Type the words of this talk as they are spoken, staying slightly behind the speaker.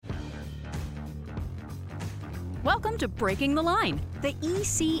Welcome to Breaking the Line, the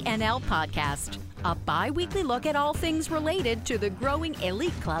ECNL podcast, a bi-weekly look at all things related to the growing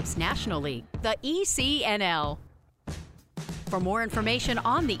elite clubs nationally, the ECNL. For more information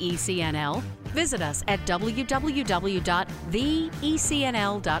on the ECNL, visit us at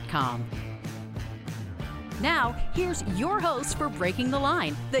www.theecnl.com. Now, here's your host for Breaking the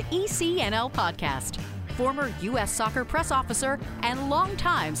Line, the ECNL podcast, former U.S. Soccer press officer and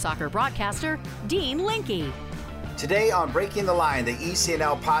longtime soccer broadcaster, Dean Linke. Today on Breaking the Line, the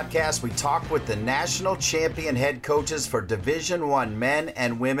ECNL podcast, we talk with the national champion head coaches for Division I men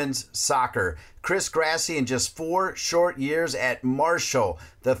and women's soccer. Chris Grassi, in just 4 short years at Marshall,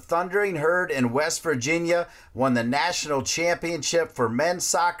 the Thundering Herd in West Virginia, won the national championship for men's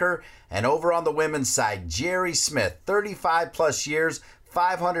soccer. And over on the women's side, Jerry Smith, 35 plus years,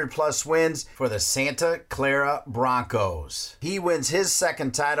 500 plus wins for the Santa Clara Broncos. He wins his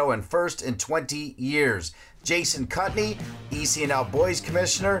second title and first in 20 years. Jason Cutney, ECNL Boys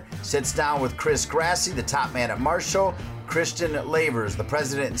Commissioner, sits down with Chris Grassi, the top man at Marshall. Christian Lavers, the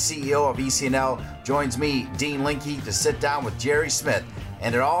president and CEO of ECNL, joins me, Dean Linke, to sit down with Jerry Smith.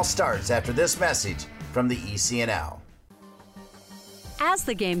 And it all starts after this message from the ECNL. As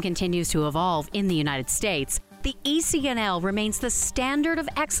the game continues to evolve in the United States, the ECNL remains the standard of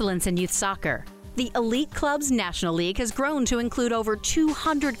excellence in youth soccer. The Elite Clubs National League has grown to include over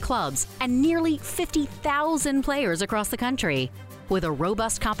 200 clubs and nearly 50,000 players across the country, with a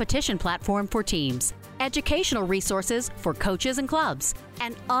robust competition platform for teams, educational resources for coaches and clubs,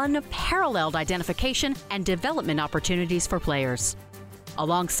 and unparalleled identification and development opportunities for players.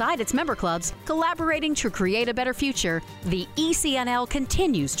 Alongside its member clubs, collaborating to create a better future, the ECNL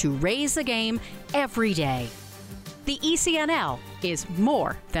continues to raise the game every day. The ECNL is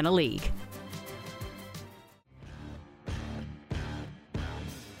more than a league.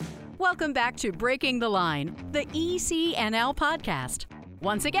 Welcome back to Breaking the Line, the ECNL podcast.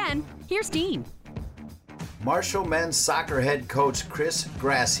 Once again, here's Dean. Marshall men's soccer head coach Chris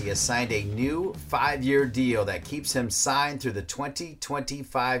Grassi has signed a new 5-year deal that keeps him signed through the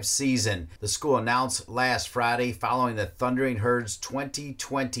 2025 season. The school announced last Friday following the Thundering Herd's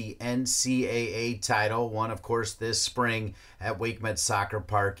 2020 NCAA title, won of course this spring at WakeMed Soccer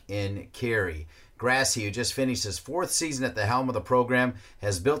Park in Cary. Grassi, who just finished his 4th season at the helm of the program,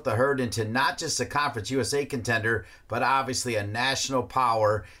 has built the Herd into not just a Conference USA contender, but obviously a national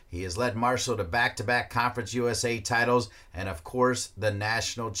power. He has led Marshall to back-to-back Conference USA titles and, of course, the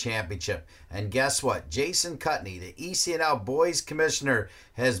national championship. And guess what? Jason Cutney, the ECNL Boys Commissioner,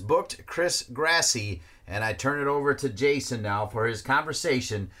 has booked Chris Grassi, and I turn it over to Jason now for his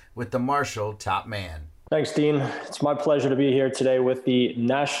conversation with the Marshall top man. Thanks, Dean. It's my pleasure to be here today with the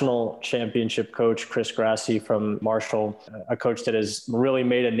national championship coach, Chris Grassi from Marshall, a coach that has really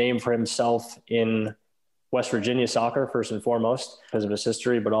made a name for himself in West Virginia soccer, first and foremost, because of his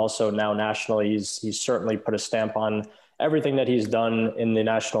history, but also now nationally. He's certainly put a stamp on everything that he's done in the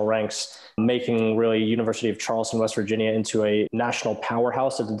national ranks, making really University of Charleston, West Virginia into a national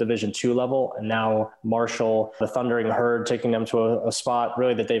powerhouse at the Division II level. And now Marshall, the Thundering Herd, taking them to a spot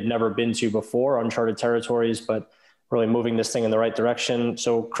really that they've never been to before, uncharted territories, but really moving this thing in the right direction.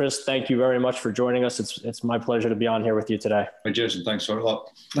 So Chris, thank you very much for joining us. It's my pleasure to be on here with you today. Hey, Jason, thanks a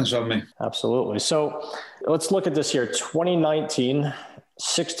lot. Thanks for having me. Absolutely. So let's look at this year. 2019,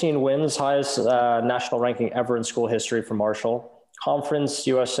 16 wins, highest national ranking ever in school history for Marshall. Conference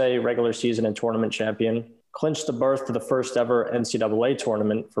USA regular season and tournament champion. Clinched the berth to the first ever NCAA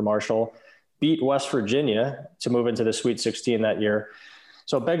tournament for Marshall. Beat West Virginia to move into the Sweet 16 that year.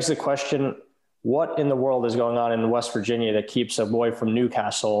 So it begs the question, what in the world is going on in West Virginia that keeps a boy from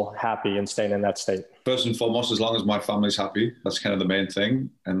Newcastle happy and staying in that state? First and foremost, as long as my family's happy, that's kind of the main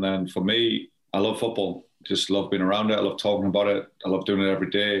thing. And then for me, I love football. Just love being around it. I love talking about it. I love doing it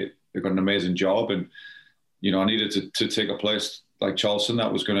every day. They've got an amazing job. And, I needed to take a place like Charleston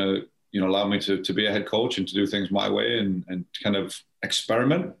that was going to, allow me to be a head coach and to do things my way and kind of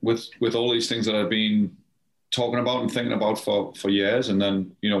experiment with all these things that I've been talking about and thinking about for years. And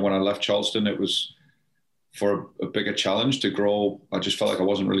then, when I left Charleston, it was for a bigger challenge to grow. I just felt like I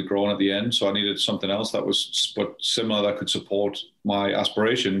wasn't really growing at the end. So I needed something else that was similar that could support my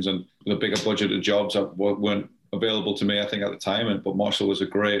aspirations and the bigger budgeted jobs that weren't available to me, I think, at the time. But Marshall was a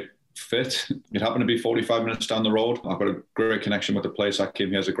great fit. It happened to be 45 minutes down the road. I've got a great connection with the place. I came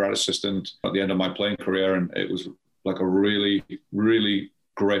here as a grad assistant at the end of my playing career. And it was like a really, really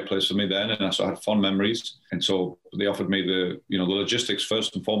great place for me then, and so I had fond memories. And so they offered me the logistics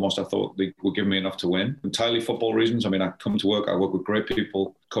first and foremost. I thought they would give me enough to win. Entirely football reasons. I mean, I come to work, I work with great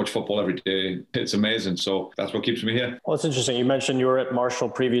people, coach football every day. It's amazing. So that's what keeps me here. Well, it's interesting. You mentioned you were at Marshall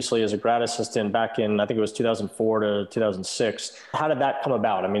previously as a grad assistant back in, I think it was 2004 to 2006. How did that come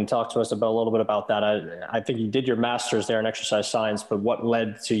about? I mean, talk to us about a little bit about that. I think you did your master's there in exercise science, but what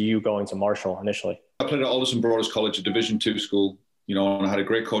led to you going to Marshall initially? I played at Alderson Broaddus College, a Division II school. And I had a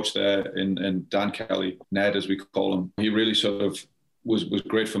great coach there in Dan Kelly, Ned, as we call him. He really sort of was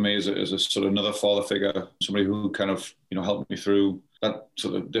great for me as a sort of another father figure, somebody who kind of, helped me through that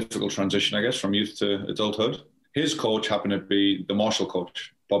sort of difficult transition, I guess, from youth to adulthood. His coach happened to be the Marshall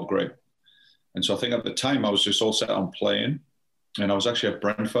coach, Bob Gray. And so I think at the time I was just all set on playing. And I was actually at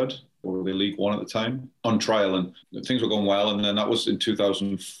Brentford, or the League One at the time, on trial, and things were going well. And then that was in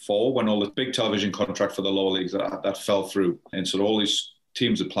 2004 when all the big television contract for the lower leagues that fell through. And so all these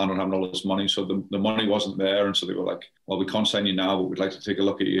teams had planned on having all this money, so the money wasn't there. And so they were like, well, we can't sign you now, but we'd like to take a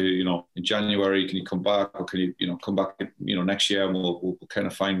look at you, in January. Can you come back, or can you, come back, next year, and we'll kind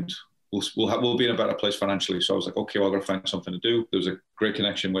of find. We'll be in a better place financially. So I was like, okay, well, I've got to find something to do. There was a great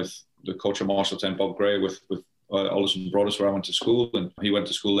connection with the coach of Marshall then, Bob Gray, with Alderson Broaddus, where I went to school, and he went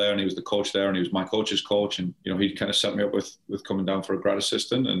to school there, and he was the coach there, and he was my coach's coach, and he kind of set me up with coming down for a grad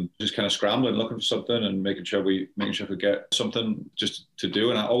assistant, and just kind of scrambling, looking for something, and making sure I could get something just to do.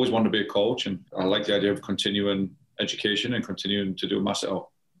 And I always wanted to be a coach, and I like the idea of continuing education and continuing to do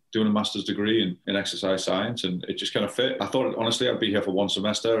doing a master's degree in exercise science, and it just kind of fit. I thought, honestly, I'd be here for one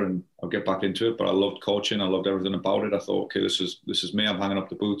semester and I'll get back into it, but I loved coaching. I loved everything about it. I thought, okay, this is me. I'm hanging up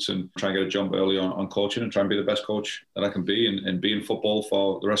the boots and trying to get a jump early on coaching and try and be the best coach that I can be and be in football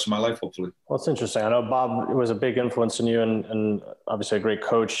for the rest of my life, hopefully. Well, it's interesting. I know Bob was a big influence on you and obviously a great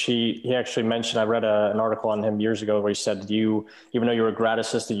coach. He actually mentioned, I read an article on him years ago where he said even though you were a grad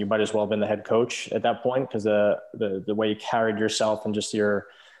assistant, you might as well have been the head coach at that point, because the way you carried yourself and just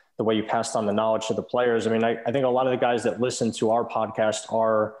the way you passed on the knowledge to the players. I mean, I think a lot of the guys that listen to our podcast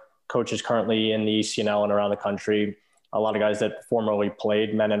are coaches currently in the ECNL and around the country. A lot of guys that formerly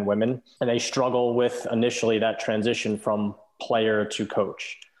played, men and women, and they struggle with initially that transition from player to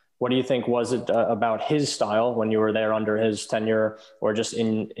coach. What do you think was it about his style when you were there under his tenure, or just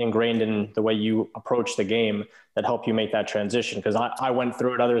ingrained in the way you approach the game, that helped you make that transition? Because I went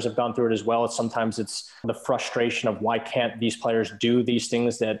through it. Others have gone through it as well. Sometimes it's the frustration of why can't these players do these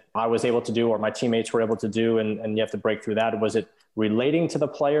things that I was able to do or my teammates were able to do, and you have to break through that. Was it relating to the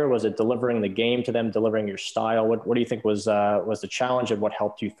player? Was it delivering the game to them, delivering your style? What do you think was the challenge, and what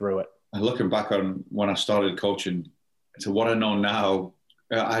helped you through it? And looking back on when I started coaching to what I know now,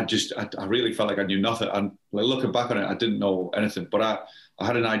 I really felt like I knew nothing. And looking back on it, I didn't know anything, but I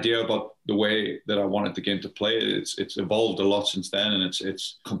had an idea about the way that I wanted the game to play. It's evolved a lot since then, and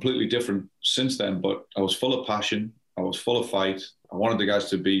it's completely different since then. But I was full of passion. I was full of fight. I wanted the guys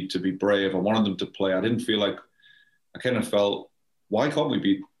to be brave. I wanted them to play. I didn't feel like, I kind of felt, why can't we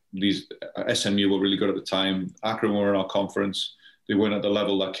beat these? SMU were really good at the time. Akron were in our conference. They weren't at the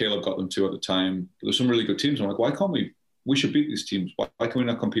level that Caleb got them to at the time. There's some really good teams. I'm like, why can't we? We should beat these teams. Why can we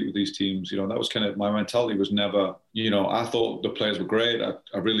not compete with these teams? That was kind of, my mentality was never, I thought the players were great.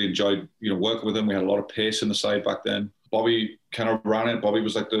 I really enjoyed, working with them. We had a lot of pace in the side back then. Bobby kind of ran it. Bobby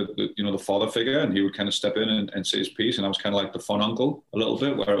was like the father figure, and he would kind of step in and say his piece. And I was kind of like the fun uncle a little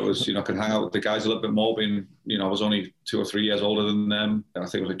bit, where it was, I could hang out with the guys a little bit more, being, I was only 2 or 3 years older than them. I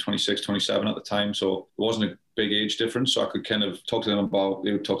think it was like 26, 27 at the time. So it wasn't a big age difference. So I could kind of talk to them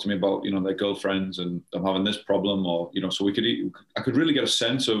they would talk to me about, their girlfriends and them having this problem, or, so I could really get a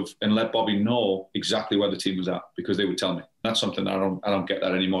sense of, and let Bobby know exactly where the team was at, because they would tell me. That's something I don't get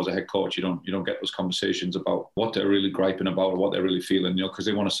that anymore as a head coach. You don't get those conversations about what they're really griping about or what they're really feeling, because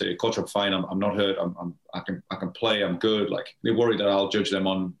they want to say, coach, I'm fine. I'm not hurt. I can play. I'm good. Like, they're worried that I'll judge them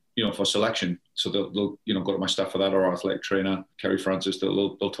on, for selection. So they'll go to my staff for that, or our athletic trainer, Kerry Francis.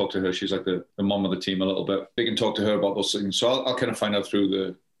 They'll talk to her. She's like the mom of the team a little bit. They can talk to her about those things. So I'll kind of find out through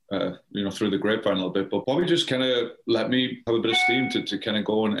the through the grapevine a little bit. But Bobby just kind of let me have a bit of steam to kind of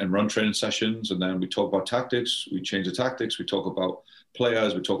go and run training sessions. And then we talk about tactics. We change the tactics. We talk about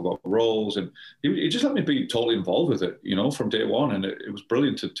players. We talk about roles. And he just let me be totally involved with it, from day one. And it was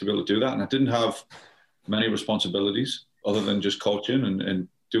brilliant to be able to do that. And I didn't have many responsibilities other than just coaching and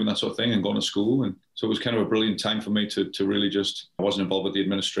doing that sort of thing and going to school. And so it was kind of a brilliant time for me to really I wasn't involved with the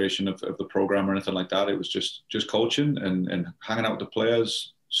administration of the program or anything like that. It was just coaching and hanging out with the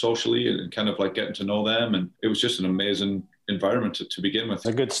players socially and kind of like getting to know them. And it was just an amazing environment to begin with. It's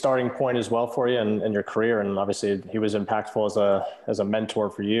a good starting point as well for you and your career. And obviously he was impactful as a mentor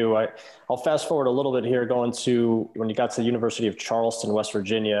for you. I'll fast forward a little bit here, going to when you got to the University of Charleston, West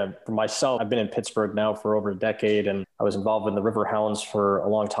Virginia. For myself, I've been in Pittsburgh now for over a decade, and I was involved in the River Hounds for a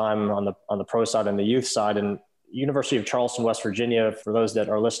long time on the pro side and the youth side. And University of Charleston, West Virginia, for those that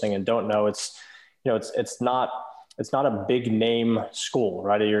are listening and don't know, it's not a big name school,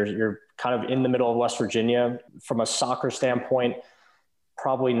 right? You're kind of in the middle of West Virginia. From a soccer standpoint,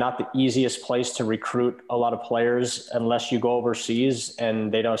 probably not the easiest place to recruit a lot of players unless you go overseas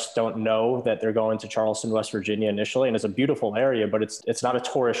and they just don't know that they're going to Charleston, West Virginia initially. And it's a beautiful area, but it's not a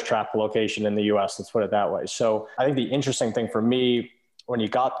tourist trap location in the US, let's put it that way. So I think the interesting thing for me when you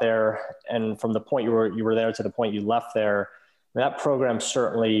got there, and from the point you were there to the point you left there, that program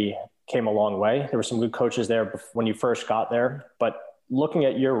certainly came a long way. There were some good coaches there when you first got there, but looking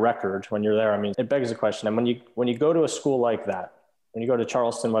at your record when you're there, I mean, it begs the question. And when you go to a school like that, when you go to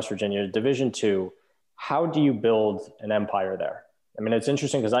Charleston, West Virginia, Division II, how do you build an empire there? I mean, it's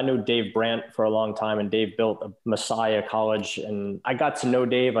interesting because I knew Dave Brandt for a long time, and Dave built a Messiah College, and I got to know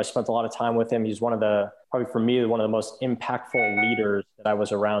Dave. I spent a lot of time with him. He's probably for me, one of the most impactful leaders that I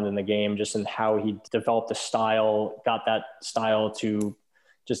was around in the game, just in how he developed a style, got that style to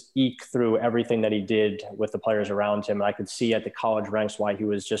just eke through everything that he did with the players around him. And I could see at the college ranks why he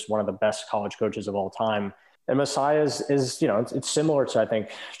was just one of the best college coaches of all time. And Messiah is it's similar to, I think,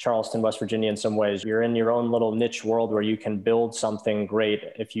 Charleston, West Virginia in some ways. You're in your own little niche world where you can build something great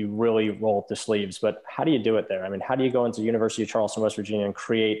if you really roll up the sleeves. But how do you do it there? I mean, how do you go into University of Charleston, West Virginia and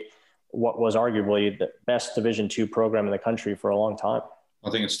create what was arguably the best Division II program in the country for a long time? I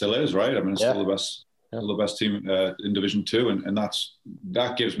think it still is, right? I mean, it's still the best. Still the best team in Division II, and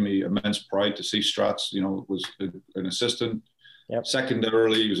that gives me immense pride to see Strats. Was an assistant. Yep.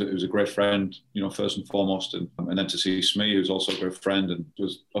 Secondarily, he was a great friend. First and foremost, and then to see Smee, who's also a great friend and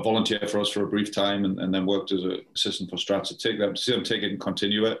was a volunteer for us for a brief time, and then worked as an assistant for Strats. To see them take it and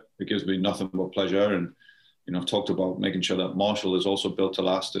continue it, it gives me nothing but pleasure. And I've talked about making sure that Marshall is also built to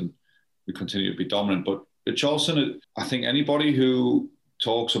last, and we continue to be dominant. But at Charleston, I think anybody who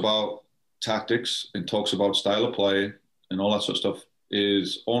talks about tactics and talks about style of play and all that sort of stuff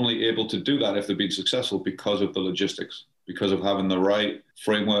is only able to do that if they've been successful because of the logistics, because of having the right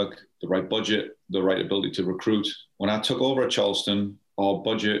framework, the right budget, the right ability to recruit. When I took over at Charleston, our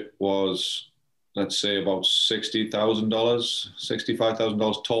budget was, let's say, about $60,000,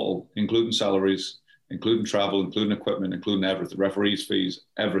 $65,000 total, including salaries, including travel, including equipment, including everything, referees' fees,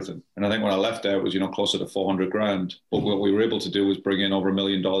 everything. And I think when I left there, it was, closer to $400,000. But what we were able to do was bring in over $1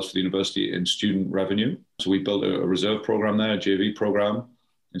 million for the university in student revenue. So we built a reserve program there, a JV program.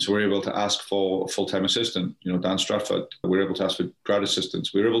 And so we were able to ask for a full-time assistant, Dan Stratford. We were able to ask for grad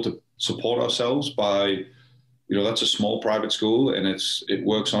assistants. We were able to support ourselves by, that's a small private school, and it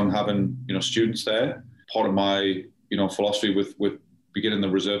works on having, students there. Part of my, philosophy with beginning the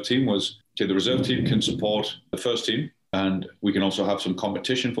reserve team was, okay, the reserve team can support the first team, and we can also have some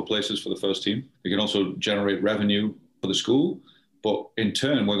competition for places for the first team. We can also generate revenue for the school, but in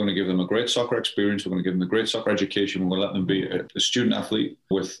turn, we're going to give them a great soccer experience. We're going to give them a great soccer education. We're going to let them be a student athlete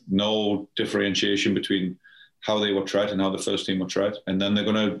with no differentiation between how they were treated and how the first team were treated. And then they're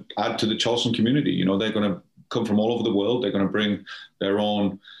going to add to the Charleston community. They're going to come from all over the world. They're going to bring their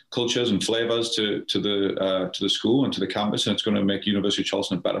own cultures and flavors to the school and to the campus, and it's going to make University of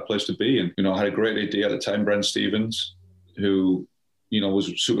Charleston a better place to be. And I had a great idea at the time, Brent Stevens, who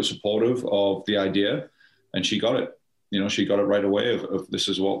was super supportive of the idea, and she got it. She got it right away of this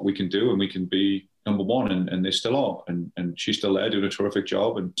is what we can do, and we can be number one, and they still are. And she's still there doing a terrific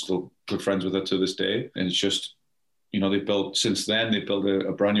job, and still good friends with her to this day. And it's just, since then they built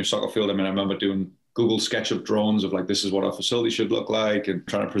a brand new soccer field. I mean, I remember doing Google SketchUp drones of this is what our facility should look like, and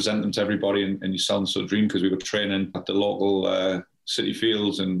trying to present them to everybody. And you sound so dream, because we were training at the local city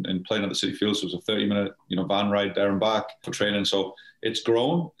fields and playing at the city fields. So it was a 30-minute, van ride there and back for training. So it's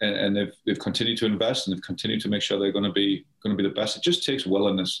grown, and they've continued to invest, and they've continued to make sure they're going to be the best. It just takes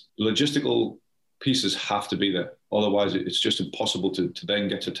willingness. Logistical pieces have to be there. Otherwise, it's just impossible to then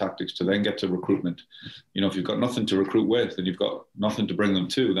get to tactics, to then get to recruitment. If you've got nothing to recruit with and you've got nothing to bring them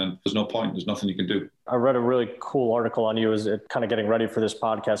to, then there's no point. There's nothing you can do. I read a really cool article on you as kind of getting ready for this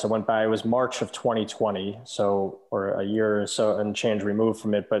podcast. I went by, it was March of 2020, or a year or so and change removed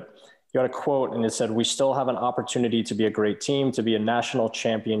from it. But you had a quote, and it said, "We still have an opportunity to be a great team, to be a national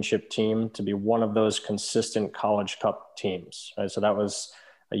championship team, to be one of those consistent College Cup teams." Right? So that was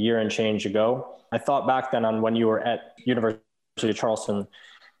a year and change ago. I thought back then on when you were at University of Charleston,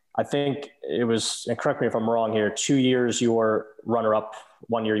 I think it was, and correct me if I'm wrong here, 2 years you were runner-up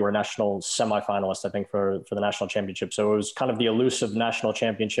one year you were a national semifinalist, I think, for the national championship. So it was kind of the elusive national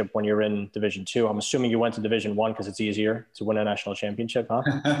championship when you're in Division II. I'm assuming you went to Division I because it's easier to win a national championship, huh?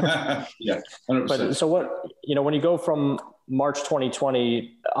 Yeah, 100%. But so when you go from March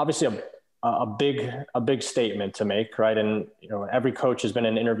 2020, obviously a big statement to make, right? And every coach has been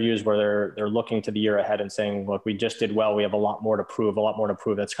in interviews where they're looking to the year ahead and saying, look, we just did well. We have a lot more to prove.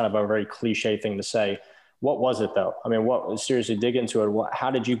 That's kind of a very cliche thing to say. What was it though? I mean, seriously, dig into it.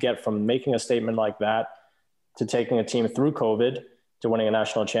 How did you get from making a statement like that to taking a team through COVID to winning a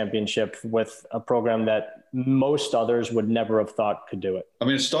national championship with a program that most others would never have thought could do it? I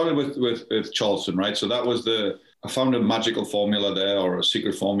mean, it started with Charleston, right? So that was I found a magical formula there, or a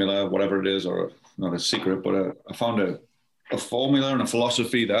secret formula, whatever it is, or not a secret, but I found a formula and a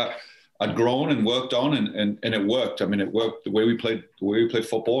philosophy that I'd grown and worked on, and it worked. I mean, it worked the way we played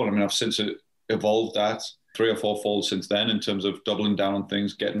football. I mean, I've since evolved that 3 or 4 fold since then in terms of doubling down on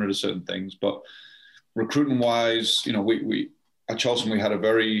things, getting rid of certain things. But recruiting wise, we at Charleston, we had a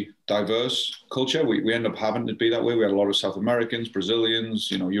very diverse culture. We ended up having to be that way. We had a lot of South Americans, Brazilians,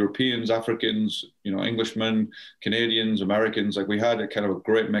 Europeans, Africans, Englishmen, Canadians, Americans. Like, we had a kind of a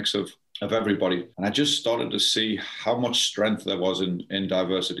great mix of everybody. And I just started to see how much strength there was in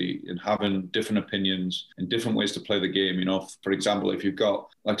diversity, in having different opinions and different ways to play the game. For example, if you've got,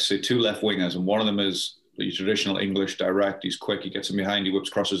 like, say, 2 left wingers, and one of them is the traditional English direct, he's quick, he gets him behind, he whips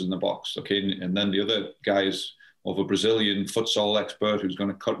crosses in the box. Okay. And then the other guy is of a Brazilian futsal expert who's going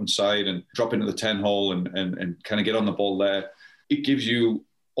to cut inside and drop into the 10 hole and kind of get on the ball there. It gives you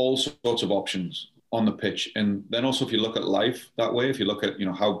all sorts of options on the pitch. And then also, if you look at life that way, if you look at,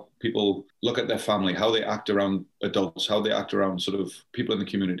 how people look at their family, how they act around adults, how they act around sort of people in the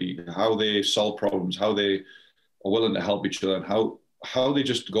community, how they solve problems, how they are willing to help each other, and how they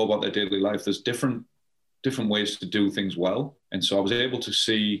just go about their daily life. There's different ways to do things well. And so I was able to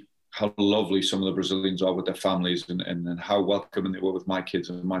see how lovely some of the Brazilians are with their families, and how welcoming they were with my kids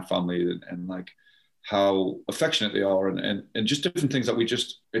and my family, and like how affectionate they are, and just different things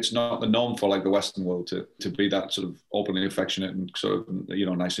that it's not the norm for, like, the Western world to be that sort of openly affectionate and sort of,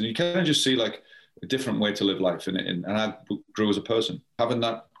 nice. And you kind of just see, like, a different way to live life. And I grew as a person. Having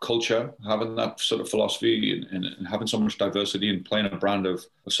that culture, having that sort of philosophy, and having so much diversity, and playing a brand of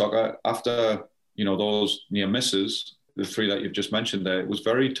soccer after, those near misses, the 3 that you've just mentioned there, it was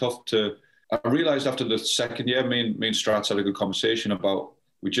very tough I realized after the second year, me and Strats had a good conversation about,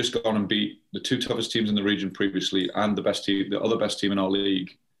 we just gone and beat the 2 toughest teams in the region previously and the other best team in our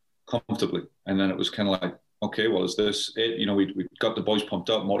league comfortably. And then it was kind of like, okay, well, is this it? We got the boys pumped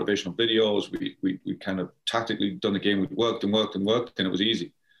up, motivational videos. We kind of tactically done the game. We worked and it was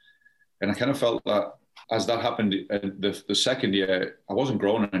easy. And I kind of felt that as that happened, the second year, I wasn't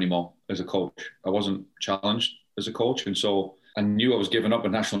growing anymore as a coach. I wasn't challenged as a coach. And so I knew I was giving up a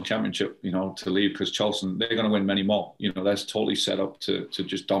national championship, to leave, because Charleston, they're going to win many more. They're totally set up to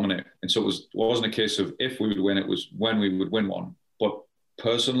just dominate. And so it wasn't a case of if we would win, it was when we would win one. But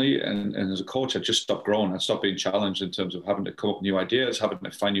personally, and as a coach, I just stopped growing. I stopped being challenged in terms of having to come up with new ideas, having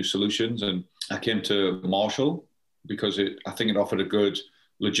to find new solutions. And I came to Marshall because I think it offered a good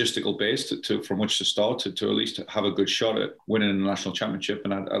logistical base from which to start to at least have a good shot at winning a national championship.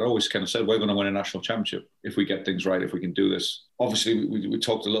 And I'd always kind of said, we're going to win a national championship if we get things right, if we can do this. Obviously, we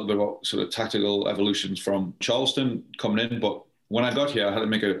talked a little bit about sort of tactical evolutions from Charleston coming in, but when I got here, I had to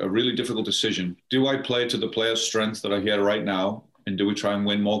make a really difficult decision. Do I play to the players' strengths that are here right now? And do we try and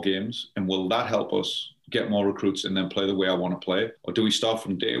win more games? And will that help us get more recruits and then play the way I want to play? Or do we start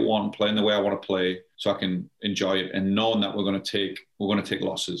from day one playing the way I want to play so I can enjoy it, and knowing that we're going to take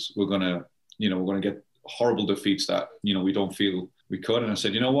losses. We're going to get horrible defeats that, we don't feel we could. And I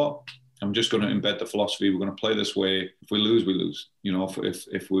said, you know what? I'm just going to embed the philosophy. We're going to play this way. If we lose, we lose.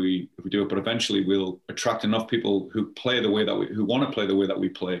 If we do it, but eventually we'll attract enough people who play the way who want to play the way that we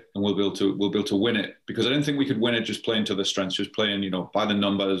play, and we'll be able to win it. Because I didn't think we could win it just playing to the strengths, just playing, by the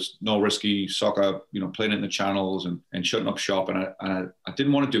numbers, no risky soccer, playing it in the channels and shutting up shop. And I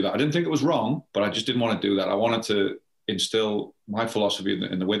didn't want to do that. I didn't think it was wrong, but I just didn't want to do that. I wanted to instill my philosophy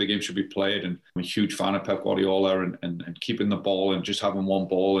in the way the game should be played. And I'm a huge fan of Pep Guardiola and keeping the ball and just having one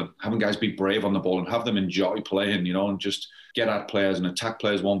ball and having guys be brave on the ball and have them enjoy playing, and just get at players and attack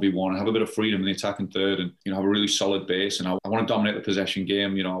players 1v1 and have a bit of freedom in the attacking third and, have a really solid base. And I want to dominate the possession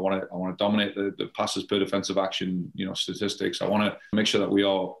game. I want to dominate the passes per defensive action, statistics. I want to make sure that we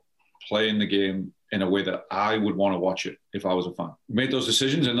are playing the game in a way that I would want to watch it if I was a fan. We made those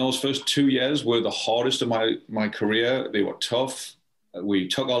decisions, and those first 2 years were the hardest of my career. They were tough. We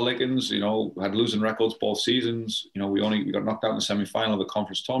took our lickings, had losing records both seasons. We got knocked out in the semi-final of the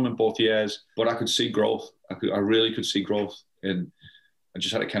conference tournament both years, but I could see growth. I really could see growth in I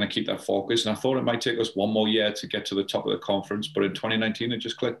just had to kind of keep that focus. And I thought it might take us one more year to get to the top of the conference. But in 2019, it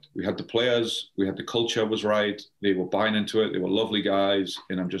just clicked. We had the players, we had the culture was right. They were buying into it. They were lovely guys.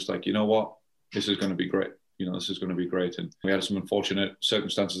 And I'm just like, you know what? This is going to be great. This is going to be great. And we had some unfortunate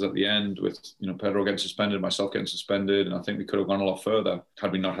circumstances at the end with, Pedro getting suspended, myself getting suspended. And I think we could have gone a lot further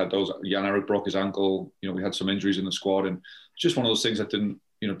had we not had those. Jan-Erik broke his ankle. We had some injuries in the squad. And it's just one of those things that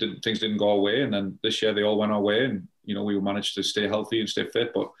things didn't go away. And then this year they all went our way. And, we managed to stay healthy and stay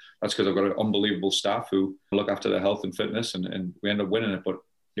fit. But that's because I've got an unbelievable staff who look after their health and fitness. And we end up winning it. But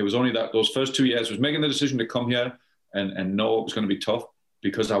it was only those first 2 years was making the decision to come here and know it was going to be tough.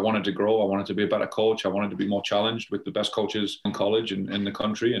 Because I wanted to grow, I wanted to be a better coach, I wanted to be more challenged with the best coaches in college and in the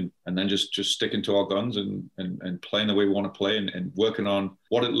country, and then just sticking to our guns and playing the way we want to play and working on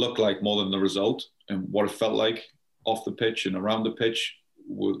what it looked like more than the result and what it felt like off the pitch and around the pitch.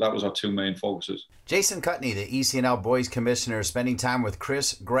 That was our two main focuses. Jason Kutney, the ECNL Boys Commissioner, spending time with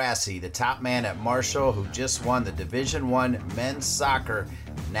Chris Grassi, the top man at Marshall, who just won the Division I Men's Soccer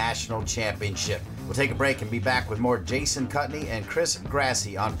National Championship. We'll take a break and be back with more Jason Kutney and Chris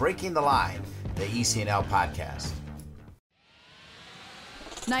Grassi on Breaking the Line, the ECNL podcast.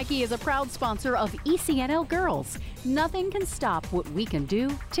 Nike is a proud sponsor of ECNL Girls. Nothing can stop what we can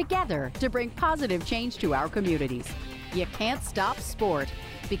do together to bring positive change to our communities. You can't stop sport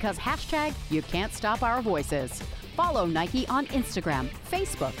because #you can't stop our voices. Follow Nike on Instagram,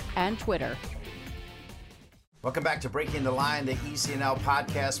 Facebook, and Twitter. Welcome back to Breaking the Line, the ECNL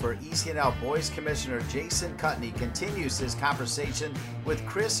podcast, where ECNL Boys Commissioner Jason Kutney continues his conversation with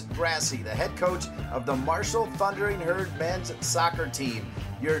Chris Grassi, the head coach of the Marshall Thundering Herd men's soccer team,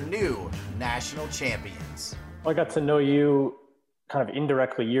 your new national champions. I got to know you kind of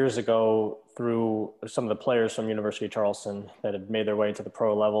indirectly years ago through some of the players from University of Charleston that had made their way to the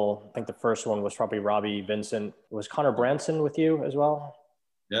pro level. I think the first one was probably Robbie Vincent. Was Connor Branson with you as well?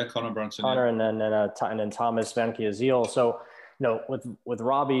 Yeah, Connor Branson. Connor, yeah. and then Thomas Van Kiazil. So, with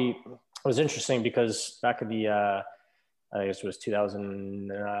Robbie, it was interesting because back in the, I guess it was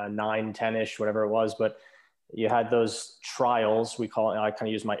 2009, 10-ish, whatever it was, but you had those trials, we call it, I kind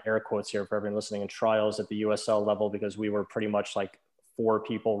of use my air quotes here for everyone listening, and trials at the USL level, because we were pretty much like 4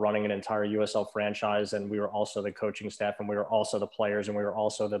 people running an entire USL franchise, and we were also the coaching staff, and we were also the players, and we were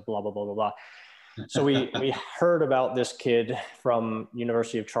also the blah, blah, blah, blah, blah. So we heard about this kid from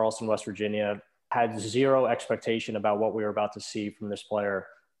University of Charleston, West Virginia, had zero expectation about what we were about to see from this player,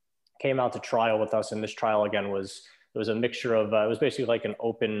 came out to trial with us. And this trial, again, it was a mixture of, it was basically like an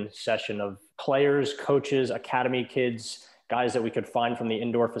open session of players, coaches, academy kids, guys that we could find from the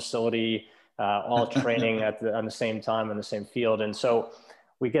indoor facility, all training on the same time in the same field. And so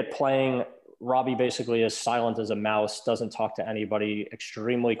we get playing. Robbie basically is silent as a mouse, doesn't talk to anybody,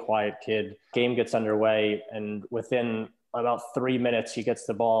 extremely quiet kid. Game gets underway, and within about 3 minutes, he gets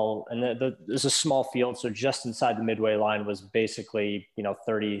the ball. And there's a small field, so just inside the midway line was basically,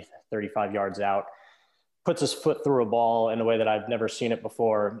 30, 35 yards out. Puts his foot through a ball in a way that I've never seen it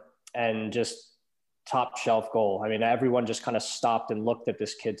before, and just top shelf goal. I mean, everyone just kind of stopped and looked at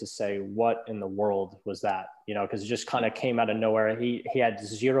this kid to say, what in the world was that? Because it just kind of came out of nowhere. He had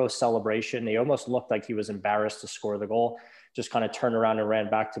zero celebration. He almost looked like he was embarrassed to score the goal, just kind of turned around and ran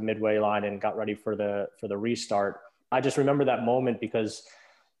back to midway line and got ready for the restart. I just remember that moment because,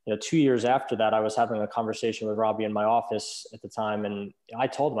 2 years after that, I was having a conversation with Robbie in my office at the time. And I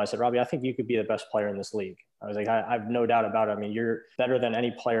told him, I said, Robbie, I think you could be the best player in this league. I was like, I have no doubt about it. I mean, you're better than any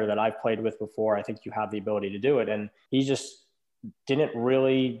player that I've played with before. I think you have the ability to do it. And he just didn't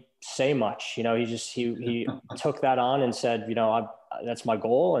really say much. He took that on and said, that's my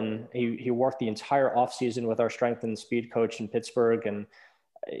goal. And he worked the entire offseason with our strength and speed coach in Pittsburgh. And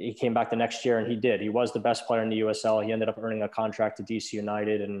he came back the next year and he did. He was the best player in the USL. He ended up earning a contract to DC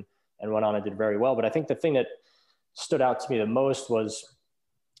United and went on and did very well. But I think the thing that stood out to me the most was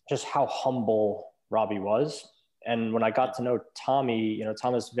just how humble Robbie was. And when I got to know Tommy,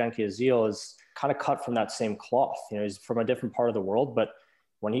 Thomas Van Kiazil is kind of cut from that same cloth. He's from a different part of the world. But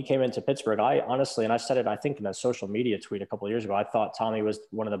when he came into Pittsburgh, I honestly, and I said it, I think in a social media tweet a couple of years ago, I thought Tommy was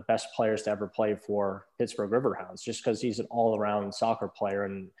one of the best players to ever play for Pittsburgh Riverhounds, just because he's an all-around soccer player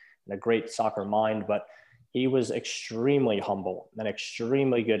and a great soccer mind. But he was extremely humble and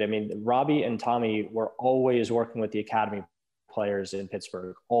extremely good. I mean, Robbie and Tommy were always working with the academy players in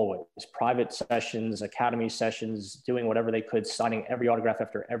Pittsburgh, always private sessions, academy sessions, doing whatever they could, signing every autograph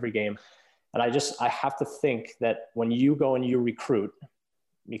after every game. And I have to think that when you go and you recruit,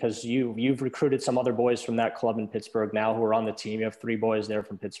 because you've recruited some other boys from that club in Pittsburgh now who are on the team. You have 3 boys there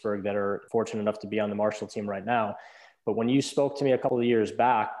from Pittsburgh that are fortunate enough to be on the Marshall team right now. But when you spoke to me a couple of years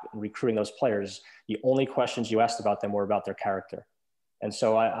back recruiting those players, the only questions you asked about them were about their character. And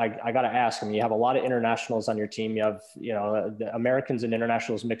so I got to ask, I mean, you have a lot of internationals on your team. You have, the Americans and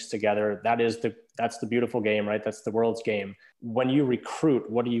internationals mixed together. That's the beautiful game, right? That's the world's game. When you recruit,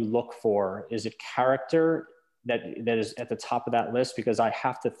 what do you look for? Is it character that is at the top of that list? Because I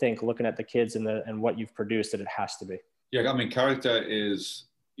have to think, looking at the kids and what you've produced, that it has to be. Yeah, I mean, character is,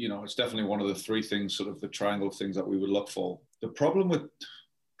 it's definitely one of the three things, sort of the triangle of things that we would look for. The problem with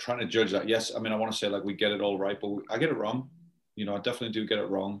trying to judge that, yes, I mean, I want to say like we get it all right, but I get it wrong. I definitely do get it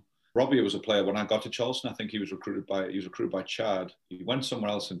wrong. Robbie was a player when I got to Charleston. I think he was recruited by Chad. He went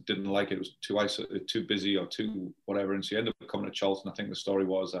somewhere else and didn't like it. It was too busy or too whatever. And so he ended up coming to Charleston. I think the story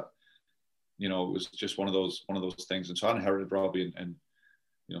was that, it was just one of those things. And so I inherited Robbie and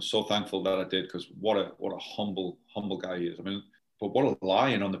so thankful that I did, because what a humble guy he is. I mean, but what a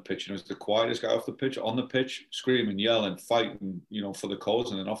lion on the pitch. He's the quietest guy off the pitch. On the pitch, screaming, yelling, fighting, for the cause.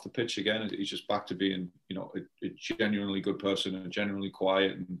 And then off the pitch again, he's just back to being, a genuinely good person and a genuinely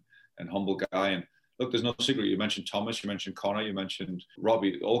quiet and humble guy. And look, there's no secret. You mentioned Thomas, you mentioned Connor, you mentioned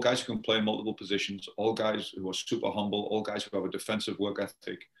Robbie. All guys who can play in multiple positions, all guys who are super humble, all guys who have a defensive work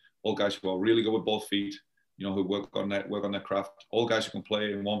ethic, all guys who are really good with both feet, who work on their craft, all guys who can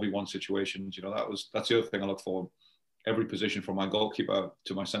play in 1v1 situations. That's the other thing I look for. Every position, from my goalkeeper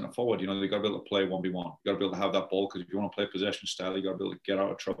to my centre forward, they got to be able to play 1v1. You got to be able to have that ball, because if you want to play possession style, you got to be able to get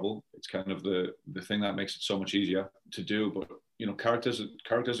out of trouble. It's kind of the thing that makes it so much easier to do. But character's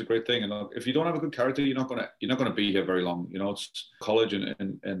a great thing, and if you don't have a good character, you're not gonna be here very long. It's college,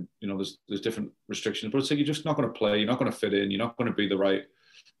 and there's different restrictions, but it's like you're just not going to play. You're not going to fit in. You're not going to be the right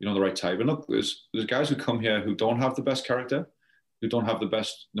type. And look, there's guys who come here who don't have the best character, who don't have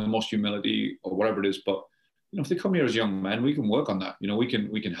the most humility or whatever it is, but if they come here as young men, we can work on that. We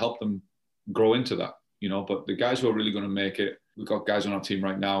can help them grow into that. But the guys who are really going to make it, we've got guys on our team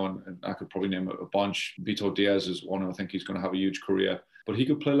right now, and I could probably name a bunch. Vito Diaz is one. I think he's going to have a huge career. But he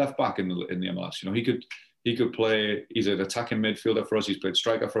could play left back in the MLS. He could play. He's an attacking midfielder for us. He's played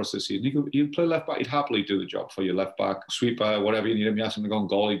striker for us this season. He'd play left back. He'd happily do the job for you, left back, sweeper, whatever you need him. You ask him to go on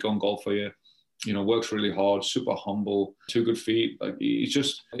goal. He'd go on goal for you. Works really hard, super humble, 2 good feet. Like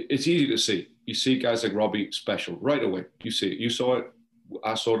it's easy to see. You see guys like Robbie special right away. You see it. You saw it.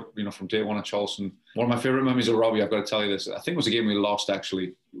 I saw it, from day one at Charleston. One of my favourite memories of Robbie, I've got to tell you this. I think it was a game we lost,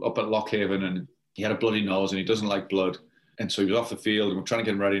 actually, up at Lockhaven, and he had a bloody nose and he doesn't like blood. And so he was off the field and we're trying to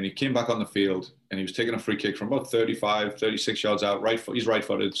get him ready, and he came back on the field and he was taking a free kick from about 35, 36 yards out. He's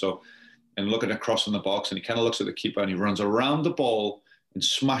right-footed, and looking across in the box, and he kind of looks at the keeper and he runs around the ball and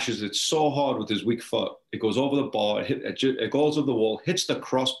smashes it so hard with his weak foot. It goes over the bar, it goes over the wall, hits the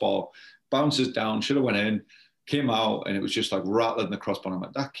crossbar, bounces down, should have went in, came out, and it was just like rattling the crossbar. I'm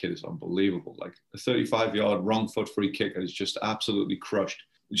like, that kid is unbelievable. Like a 35-yard wrong foot free kick is just absolutely crushed.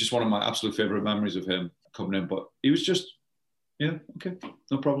 It's just one of my absolute favorite memories of him coming in. But he was just, yeah, okay,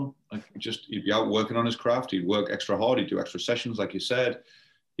 no problem. Like he'd be out working on his craft. He'd work extra hard. He'd do extra sessions, like you said.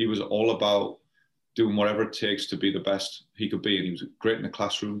 He was all about doing whatever it takes to be the best he could be. And he was great in the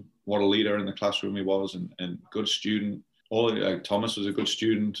classroom. What a leader in the classroom he was, and good student. Thomas was a good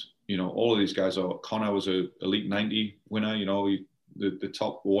student. All of these guys Connor was a Elite 90 winner. The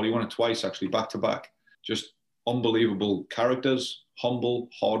top award. He won it twice, actually, back to back. Just unbelievable characters, humble,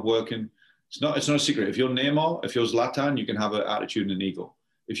 hardworking. It's not a secret. If you're Neymar, if you're Zlatan, you can have an attitude and an ego.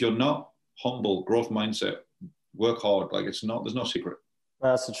 If you're not humble, growth mindset, work hard. Like there's no secret.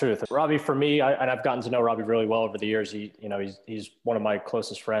 That's the truth. Robbie, for me, and I've gotten to know Robbie really well over the years. He's one of my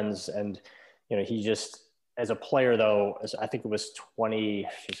closest friends, and he just, as a player though, I think it was I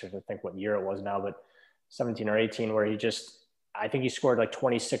think what year it was now, but 17 or 18, where I think he scored like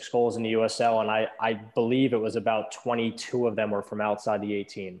 26 goals in the USL, and I believe it was about 22 of them were from outside the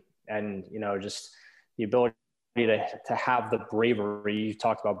 18. And just the ability to have the bravery. You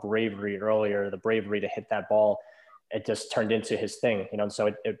talked about bravery earlier, the bravery to hit that ball. It just turned into his thing, and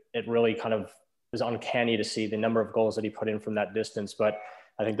so it really kind of was uncanny to see the number of goals that he put in from that distance. But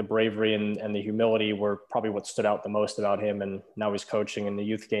I think the bravery and the humility were probably what stood out the most about him. And now he's coaching in the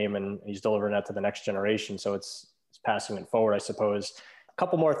youth game, and he's delivering that to the next generation. So it's passing it forward, I suppose. A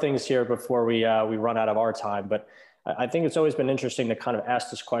couple more things here before we run out of our time. But I think it's always been interesting to kind of ask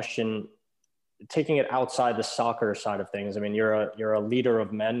this question, taking it outside the soccer side of things. I mean, you're a leader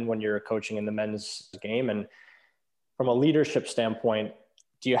of men when you're coaching in the men's game, and from a leadership standpoint,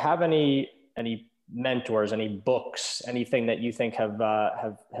 do you have any mentors, any books, anything that you think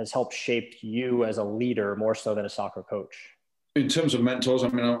has helped shape you as a leader more so than a soccer coach? In terms of mentors, I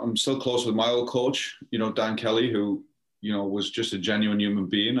mean, I'm still close with my old coach, Dan Kelly, who, was just a genuine human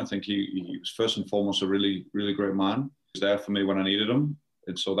being. I think he was first and foremost a really, really great man. He was there for me when I needed him.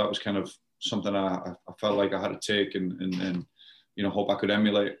 And so that was kind of something I felt like I had to take and hope I could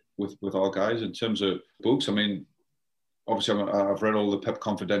emulate with our guys. In terms of books, I mean, obviously I've read all the Pep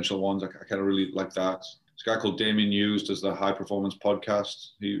Confidential ones. I kind of really like that. This guy called Damien Hughes does the High Performance podcast.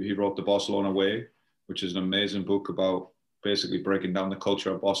 He wrote The Barcelona Way, which is an amazing book about basically breaking down the culture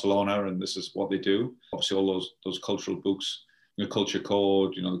of Barcelona, and this is what they do. Obviously, all those cultural books, Culture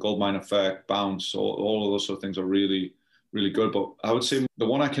Code, the Goldmine Effect, Bounce, all of those sort of things are really, really good. But I would say the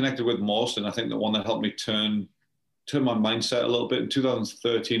one I connected with most, and I think the one that helped me turn my mindset a little bit, in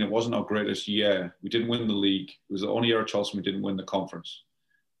 2013, it wasn't our greatest year. We didn't win the league. It was the only year at Charleston we didn't win the conference.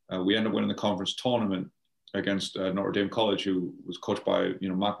 We ended up winning the conference tournament against Notre Dame College, who was coached by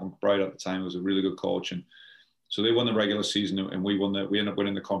Mark McBride at the time. He was a really good coach, and so they won the regular season, and we ended up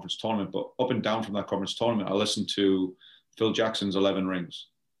winning the conference tournament. But up and down from that conference tournament, I listened to Phil Jackson's 11 Rings,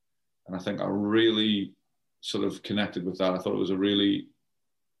 and I think I really sort of connected with that. I thought it was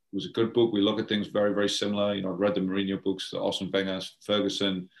a good book. We look at things very, very similar. I've read the Mourinho books, the Arsene Wenger,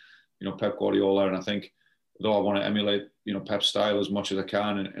 Ferguson, Pep Guardiola, and I think though I want to emulate Pep's style as much as I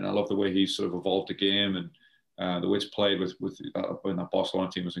can, and I love the way he sort of evolved the game, and the way it's played with when that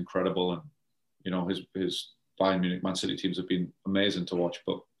Barcelona team was incredible, and his Bayern Munich, Man City teams have been amazing to watch.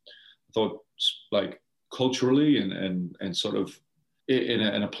 But I thought, like, culturally and sort of in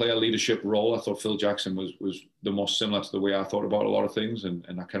a player leadership role, I thought Phil Jackson was the most similar to the way I thought about a lot of things, and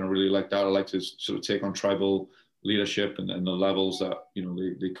I kind of really liked that. I liked his sort of take on tribal leadership and the levels that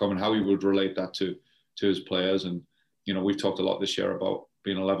they come, and how he would relate that to his players. And we've talked a lot this year about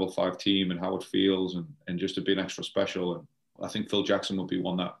being a level 5 team and how it feels, and just to be extra special. And I think Phil Jackson would be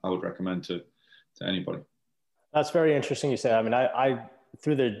one that I would recommend to anybody. That's very interesting you say. I mean, I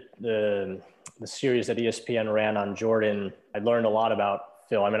through the series that ESPN ran on Jordan, I learned a lot about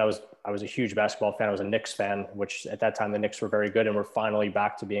Phil. I mean, I was a huge basketball fan. I was a Knicks fan, which at that time the Knicks were very good, and we're finally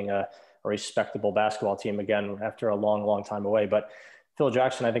back to being a respectable basketball team again after a long, long time away. But Phil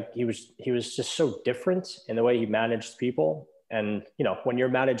Jackson, I think he was just so different in the way he managed people. And when you're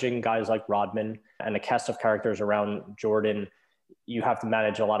managing guys like Rodman and the cast of characters around Jordan, you have to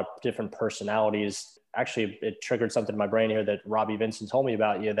manage a lot of different personalities. Actually, it triggered something in my brain here that Robbie Vincent told me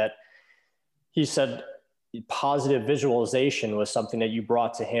about you, that he said positive visualization was something that you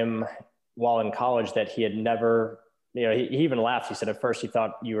brought to him while in college that he had never, he even laughed. He said at first he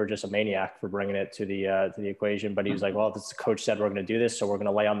thought you were just a maniac for bringing it to the equation, but he was like, well, the coach said we're going to do this, so we're going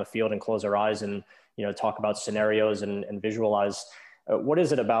to lay on the field and close our eyes and talk about scenarios and visualize. What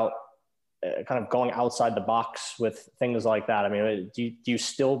is it about kind of going outside the box with things like that? I mean, do you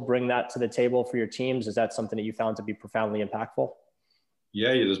still bring that to the table for your teams? Is that something that you found to be profoundly impactful?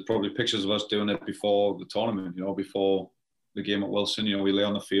 Yeah, there's probably pictures of us doing it before the tournament, before the game at Wilson. We lay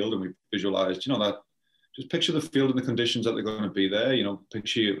on the field and we visualized, that just picture the field and the conditions that they're going to be there.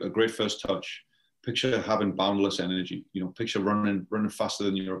 Picture a great first touch. Picture having boundless energy. Picture running faster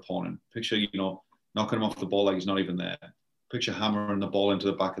than your opponent. Picture, knocking him off the ball like he's not even there. Picture hammering the ball into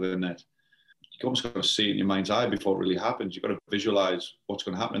the back of the net. You almost got to see it in your mind's eye before it really happens. You've got to visualize what's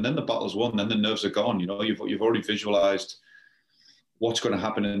going to happen. And then the battle's won. Then the nerves are gone. You've already visualized what's going to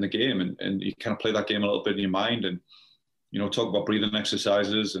happen in the game. And you kind of play that game a little bit in your mind. And, talk about breathing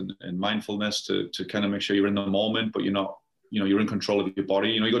exercises and mindfulness to kind of make sure you're in the moment, but you're not, you're in control of your body.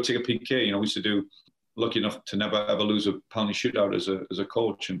 You got to take a PK. We used to do, lucky enough to never ever lose a penalty shootout as a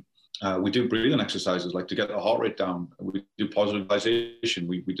coach. And we do breathing exercises, like to get the heart rate down. We do positive visualization.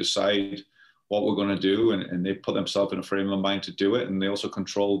 We decide what we're going to do, and they put themselves in a frame of mind to do it. And they also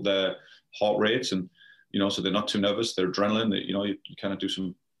control their heart rates, and so they're not too nervous. They're adrenaline. That you kind of do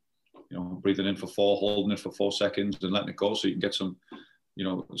some, breathing in for 4, holding it for 4 seconds, and letting it go, so you can get some,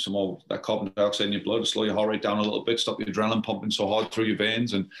 some more that carbon dioxide in your blood, slow your heart rate down a little bit, stop your adrenaline pumping so hard through your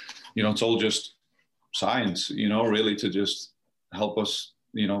veins, and it's all just science, really to just help us,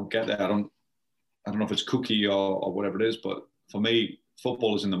 get there. I don't know if it's cookie or whatever it is, but for me,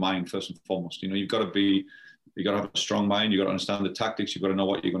 football is in the mind first and foremost. You've got to have a strong mind. You've got to understand the tactics. You've got to know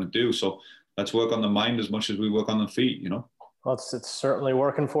what you're going to do. So let's work on the mind as much as we work on the feet, Well, it's certainly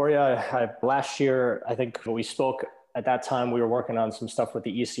working for you. Last year, I think when we spoke at that time, we were working on some stuff with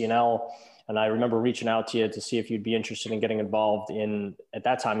the ECNL. And I remember reaching out to you to see if you'd be interested in getting involved in, at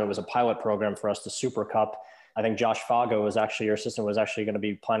that time, it was a pilot program for us, the Super Cup. I think Josh Fago your assistant was actually going to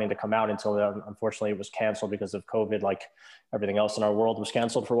be planning to come out until unfortunately it was canceled because of COVID, like everything else in our world was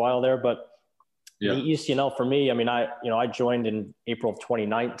canceled for a while there. But yeah, the ECNL for me, I mean, I joined in April of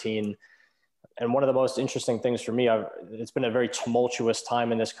 2019. And one of the most interesting things for me, it's been a very tumultuous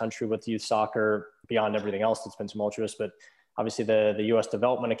time in this country with youth soccer, beyond everything else that's been tumultuous. But obviously the U.S.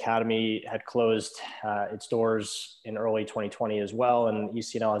 Development Academy had closed its doors in early 2020 as well. And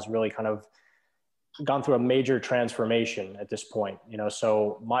ECNL has really kind of gone through a major transformation at this point,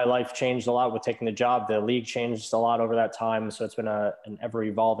 so my life changed a lot with taking the job. The league changed a lot over that time. So it's been an ever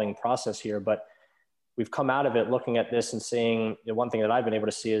evolving process here, but we've come out of it looking at this and seeing the one thing that I've been able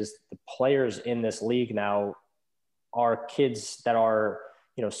to see is the players in this league now are kids that are,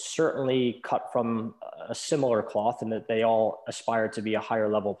 certainly cut from a similar cloth, and that they all aspire to be a higher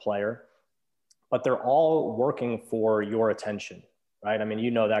level player, but they're all working for your attention, right? I mean,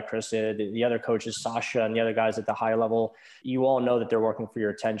 you know that, Chris, the other coaches, Sasha and the other guys at the high level, you all know that they're working for your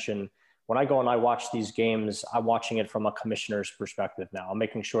attention. When I go and I watch these games, I'm watching it from a commissioner's perspective now. I'm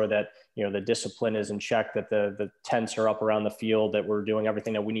making sure that, the discipline is in check, that the tents are up around the field, that we're doing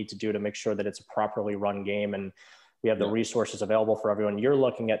everything that we need to do to make sure that it's a properly run game and we have the resources available for everyone. You're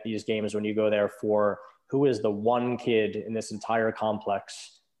looking at these games when you go there for who is the one kid in this entire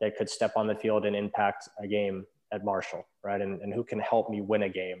complex that could step on the field and impact a game at Marshall, right? And who can help me win a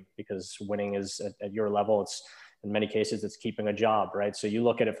game, because winning is at your level. It's, in many cases, it's keeping a job, right? So you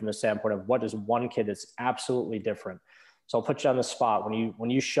look at it from the standpoint of what is one kid that's absolutely different. So I'll put you on the spot.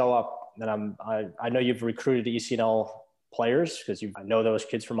 When you show up, and I know you've recruited ECNL players, because I know those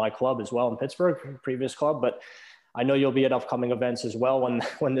kids from my club as well in Pittsburgh, previous club, but I know you'll be at upcoming events as well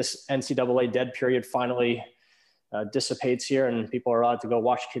when this NCAA dead period finally dissipates here and people are allowed to go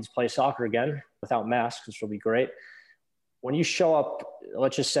watch kids play soccer again without masks, which will be great. When you show up,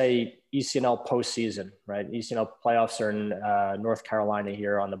 let's just say ECNL postseason, right? ECNL playoffs are in North Carolina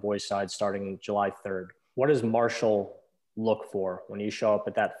here on the boys' side starting July 3rd. What does Marshall look for when you show up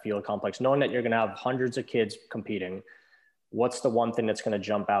at that field complex, knowing that you're going to have hundreds of kids competing? What's the one thing that's going to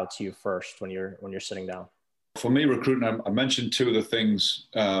jump out to you first when you're sitting down? For me, recruiting, I mentioned two of the things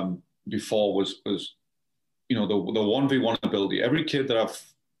before was the 1v1 ability. Every kid that I've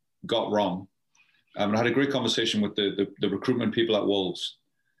got wrong, I had a great conversation with the recruitment people at Wolves.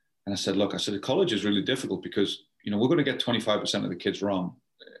 And I said, look, the college is really difficult because, we're going to get 25% of the kids wrong.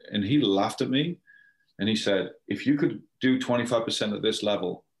 And he laughed at me and he said, if you could do 25% at this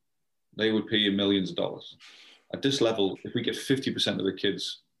level, they would pay you millions of dollars. At this level, if we get 50% of the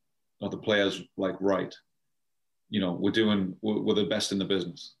kids or the players right, we're the best in the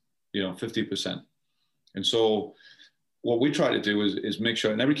business, 50%. And so what we try to do is make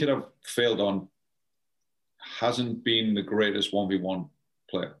sure, and every kid I've failed on hasn't been the greatest 1v1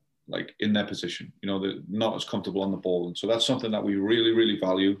 player, in their position, they're not as comfortable on the ball. And so that's something that we really, really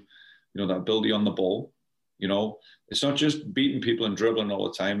value, that ability on the ball. It's not just beating people and dribbling all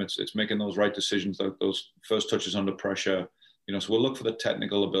the time. It's making those right decisions, those first touches under pressure, so we'll look for the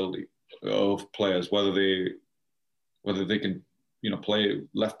technical ability of players, whether they can, play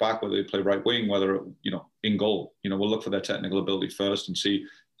left back, whether they play right wing, whether, in goal, we'll look for their technical ability first and see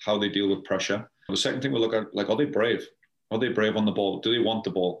how they deal with pressure. The second thing we'll look at, are they brave? Are they brave on the ball? Do they want the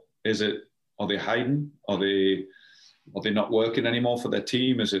ball? Are they hiding? Are they not working anymore for their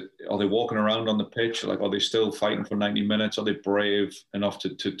team? Are they walking around on the pitch? Are they still fighting for 90 minutes? Are they brave enough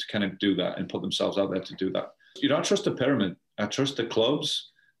to kind of do that and put themselves out there to do that? I trust the pyramid. I trust the clubs.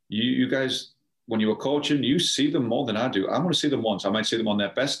 You guys, when you were coaching, you see them more than I do. I'm going to see them once. I might see them on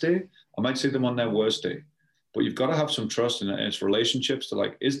their best day. I might see them on their worst day. But you've got to have some trust in it. And it's relationships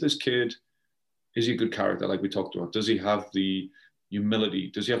to is this kid, is he a good character like we talked about? Does he have the humility?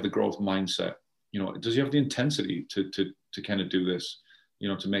 Does he have the growth mindset? Does he have the intensity to kind of do this,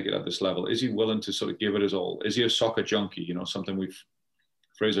 to make it at this level? Is he willing to sort of give it his all? Is he a soccer junkie? Something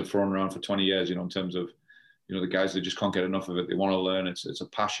Fraser thrown around for 20 years, in terms of, the guys that just can't get enough of it. They want to learn. It's a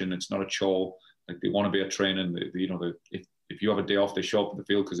passion. It's not a chore. They want to be at training. If you have a day off, they show up at the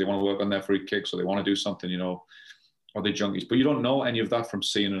field because they want to work on their free kicks or they want to do something, or they junkies. But you don't know any of that from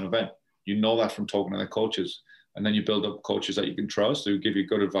seeing an event. You know that from talking to their coaches. And then you build up coaches that you can trust, who give you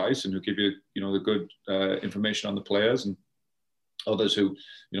good advice and who give you, the good information on the players, and others who,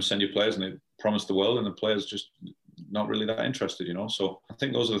 send you players and they promise the world and the players just not really that interested, So I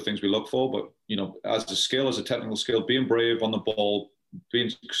think those are the things we look for. But, as a technical skill, being brave on the ball,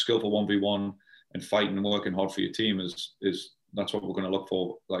 being skillful 1v1 and fighting and working hard for your team is that's what we're going to look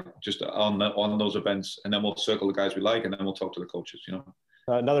for, just on those events. And then we'll circle the guys we like, and then we'll talk to the coaches,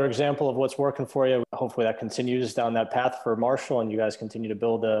 Another example of what's working for you. Hopefully that continues down that path for Marshall, and you guys continue to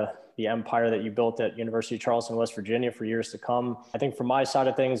build the empire that you built at University of Charleston, West Virginia for years to come. I think from my side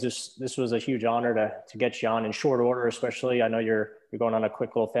of things, this was a huge honor to get you on in short order, especially. I know you're going on a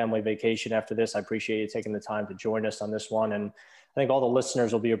quick little family vacation after this. I appreciate you taking the time to join us on this one. And I think all the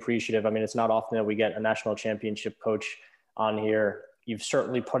listeners will be appreciative. I mean, it's not often that we get a national championship coach on here. you've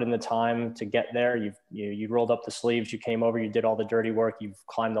certainly put in the time to get there. You rolled up the sleeves, you came over, you did all the dirty work, you've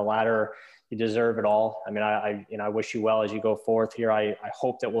climbed the ladder. You deserve it all. I mean, I wish you well as you go forth here. I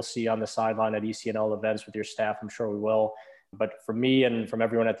hope that we'll see you on the sideline at ECNL events with your staff. I'm sure we will. But for me and from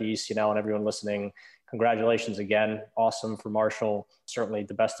everyone at the ECNL and everyone listening, congratulations again. Awesome for Marshall. Certainly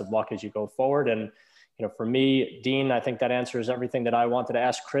the best of luck as you go forward. And, for me, Dean, I think that answers everything that I wanted to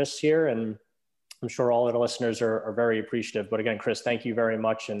ask Chris here. And I'm sure all of the listeners are very appreciative. But again, Chris, thank you very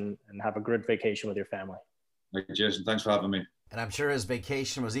much and have a good vacation with your family. Thank you, Jason. Thanks for having me. And I'm sure his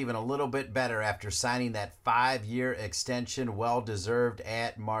vacation was even a little bit better after signing that 5-year extension, well-deserved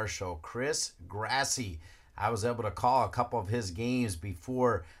at Marshall. Chris Grassi, I was able to call a couple of his games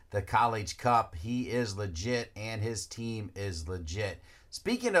before the College Cup. He is legit, and his team is legit.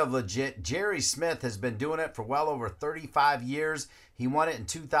 Speaking of legit, Jerry Smith has been doing it for well over 35 years. He won it in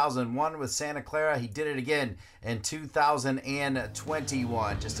 2001 with Santa Clara. He did it again in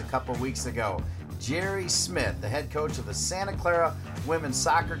 2021, just a couple weeks ago. Jerry Smith, the head coach of the Santa Clara women's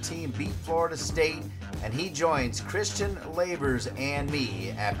soccer team, beat Florida State, and he joins Christian Lavers and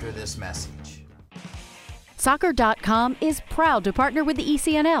me after this message. Soccer.com is proud to partner with the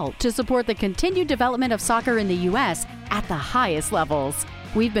ECNL to support the continued development of soccer in the U.S. at the highest levels.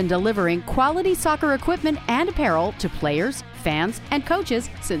 We've been delivering quality soccer equipment and apparel to players, fans, and coaches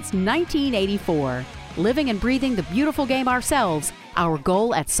since 1984. Living and breathing the beautiful game ourselves, our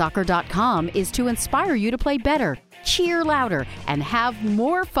goal at Soccer.com is to inspire you to play better, cheer louder, and have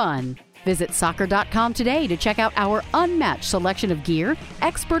more fun. Visit Soccer.com today to check out our unmatched selection of gear,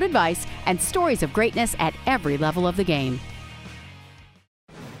 expert advice, and stories of greatness at every level of the game.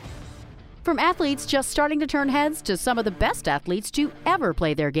 From athletes just starting to turn heads to some of the best athletes to ever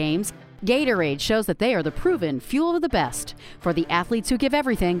play their games, Gatorade shows that they are the proven fuel of the best. For the athletes who give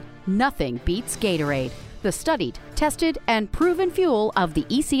everything, nothing beats Gatorade, the studied, tested, and proven fuel of the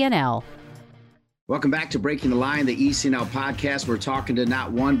ECNL. Welcome back to Breaking the Line, the ECNL podcast. We're talking to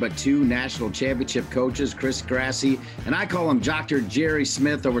not one, but two national championship coaches, Chris Grassi, and I call him Dr. Jerry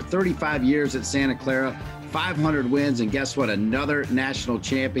Smith, over 35 years at Santa Clara, 500 wins, and guess what? Another national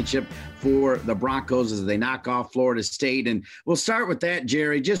championship for the Broncos as they knock off Florida State. And we'll start with that,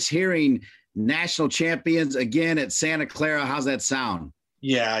 Jerry. Just hearing national champions again at Santa Clara, how's that sound?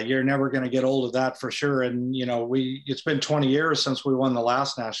 Yeah, you're never going to get old of that for sure. And, it's been 20 years since we won the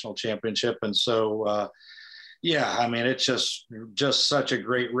last national championship. And so, it's just such a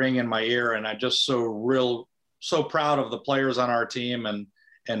great ring in my ear. And I'm just so proud of the players on our team and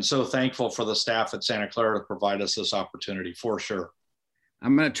so thankful for the staff at Santa Clara to provide us this opportunity for sure.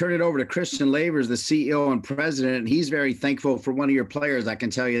 I'm going to turn it over to Christian Lavers, the CEO and president. And he's very thankful for one of your players. I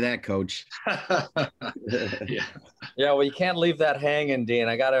can tell you that, Coach. Yeah, well, you can't leave that hanging, Dean.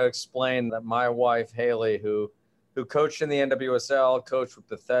 I got to explain that my wife, Haley, who coached in the NWSL, coached with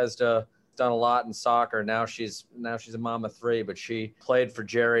Bethesda, done a lot in soccer. Now she's a mom of three, but she played for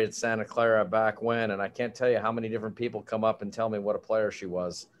Jerry at Santa Clara back when. And I can't tell you how many different people come up and tell me what a player she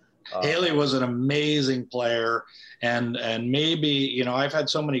was. Haley was an amazing player, and maybe, I've had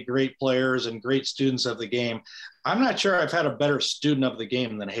so many great players and great students of the game. I'm not sure I've had a better student of the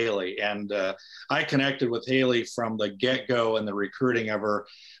game than Haley. And I connected with Haley from the get-go and the recruiting of her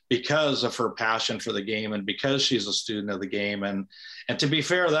because of her passion for the game and because she's a student of the game. And to be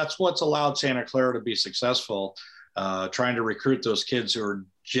fair, that's what's allowed Santa Clara to be successful, trying to recruit those kids who are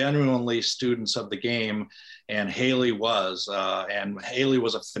genuinely students of the game. And Haley was. And Haley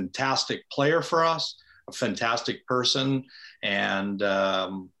was a fantastic player for us, a fantastic person. And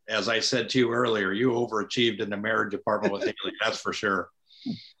as I said to you earlier, you overachieved in the marriage department with Haley, that's for sure.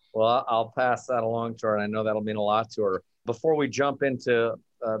 Well, I'll pass that along to her, and I know that'll mean a lot to her. Before we jump into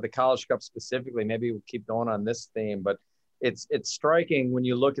the College Cup specifically, maybe we'll keep going on this theme, but it's striking when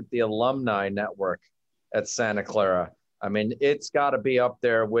you look at the alumni network at Santa Clara. I mean, it's got to be up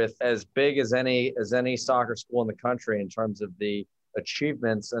there with as big as any soccer school in the country in terms of the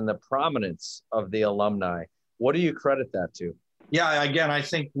achievements and the prominence of the alumni. What do you credit that to? Yeah, again, I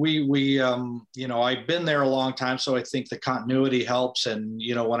think we I've been there a long time, so I think the continuity helps. And,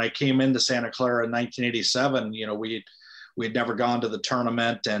 when I came into Santa Clara in 1987, we'd never gone to the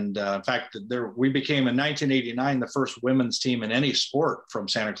tournament. And in fact, we became in 1989 the first women's team in any sport from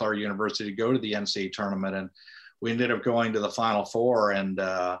Santa Clara University to go to the NCAA tournament. And we ended up going to the Final Four. And,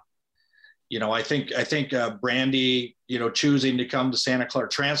 I think Brandy, choosing to come to Santa Clara,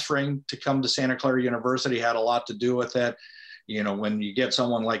 transferring to come to Santa Clara University had a lot to do with it. When you get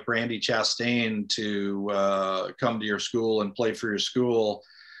someone like Brandy Chastain to come to your school and play for your school,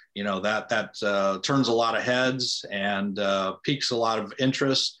 that turns a lot of heads and piques a lot of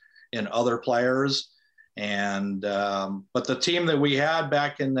interest in other players. And but the team that we had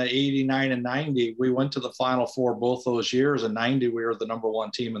back in the 89 and 90, we went to the Final Four both those years. In 90, we were the number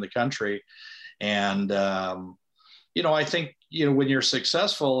one team in the country. And, I think, when you're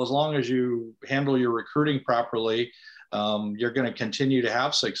successful, as long as you handle your recruiting properly, you're going to continue to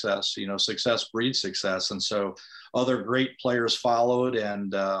have success. Success breeds success. And so other great players followed.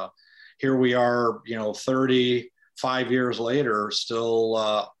 And here we are, 35 years later,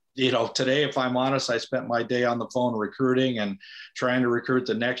 still, today, if I'm honest, I spent my day on the phone recruiting and trying to recruit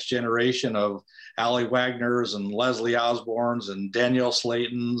the next generation of Allie Wagners and Leslie Osborne's and Danielle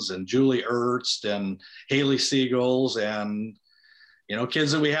Slayton's and Julie Ertz and Haley Siegels and,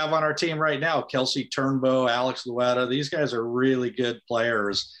 kids that we have on our team right now, Kelsey Turnbow, Alex Luetta. These guys are really good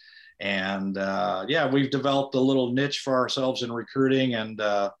players. And, we've developed a little niche for ourselves in recruiting. And,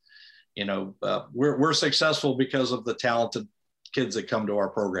 we're successful because of the talented kids that come to our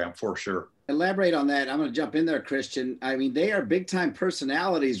program, for sure. Elaborate on that. I'm going to jump in there, Christian. I mean, they are big time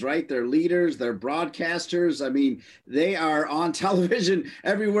personalities, right? They're leaders, they're broadcasters. I mean, they are on television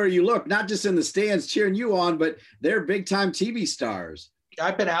everywhere you look, not just in the stands cheering you on, but they're big time TV stars.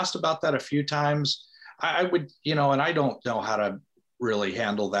 I've been asked about that a few times. I would, and I don't know how to really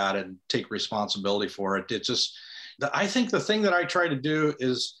handle that and take responsibility for it. It's just, I think the thing that I try to do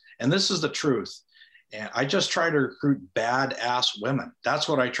is, and this is the truth, and I just try to recruit badass women. That's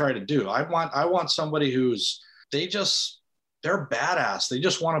what I try to do. I want somebody they're badass. They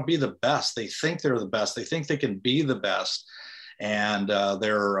just want to be the best. They think they're the best. They think they can be the best. And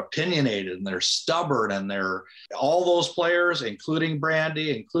they're opinionated and they're stubborn, and they're all those players, including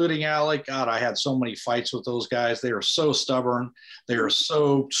Brandy, including Alec. God, I had so many fights with those guys. They are so stubborn. They are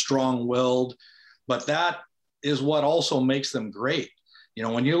so strong-willed, but that is what also makes them great.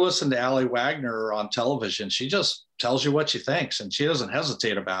 When you listen to Allie Wagner on television, she just tells you what she thinks, and she doesn't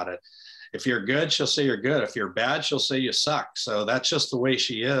hesitate about it. If you're good, she'll say you're good. If you're bad, she'll say you suck. So that's just the way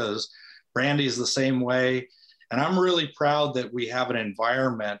she is. Brandy's the same way. And I'm really proud that we have an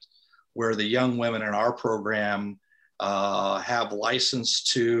environment where the young women in our program have license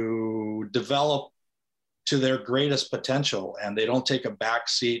to develop to their greatest potential, and they don't take a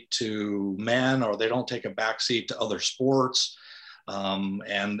backseat to men, or they don't take a backseat to other sports.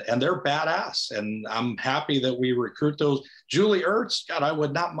 And they're badass, and I'm happy that we recruit those. Julie Ertz, God, I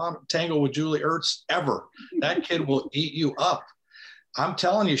would not tangle with Julie Ertz ever. That kid will eat you up. I'm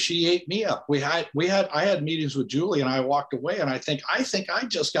telling you, she ate me up. I had meetings with Julie, and I walked away, and I think I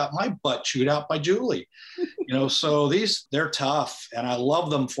just got my butt chewed out by Julie. So they're tough, and I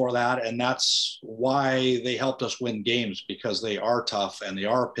love them for that. And that's why they helped us win games, because they are tough and they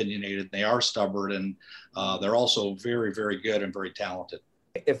are opinionated, and they are stubborn, and they're also very, very good and very talented.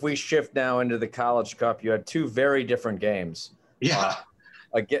 If we shift now into the College Cup, you had two very different games. Yeah.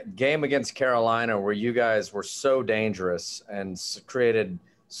 A game against Carolina where you guys were so dangerous and created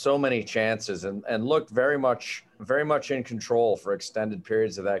so many chances and looked very much in control for extended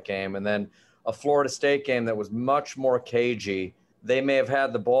periods of that game. And then a Florida State game that was much more cagey. They may have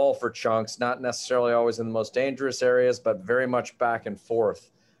had the ball for chunks, not necessarily always in the most dangerous areas, but very much back and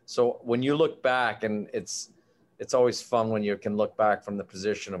forth. So when you look back, and it's always fun when you can look back from the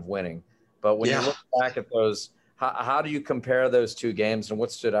position of winning. But when you look back at those, how do you compare those two games, and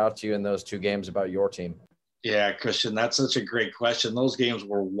what stood out to you in those two games about your team? Yeah, Christian, that's such a great question. Those games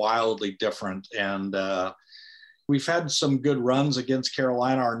were wildly different. And we've had some good runs against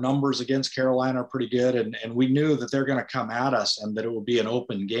Carolina. Our numbers against Carolina are pretty good. And we knew that they're going to come at us and that it would be an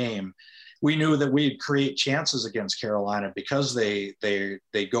open game. We knew that we'd create chances against Carolina because they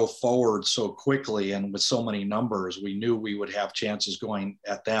go forward so quickly and with so many numbers. We knew we would have chances going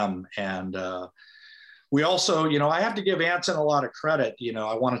at them. And we also, I have to give Anson a lot of credit.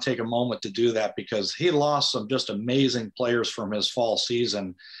 I want to take a moment to do that because he lost some just amazing players from his fall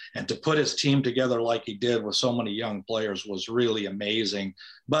season, and to put his team together like he did with so many young players was really amazing.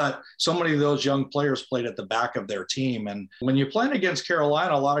 But so many of those young players played at the back of their team. And when you play against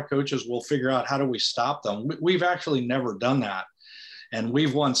Carolina, a lot of coaches will figure out how do we stop them. We've actually never done that. And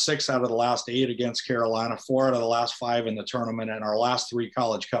we've won 6 out of the last 8 against Carolina, 4 out of the last 5 in the tournament, and our last 3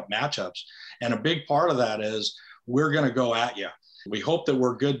 College Cup matchups. And a big part of that is we're going to go at you. We hope that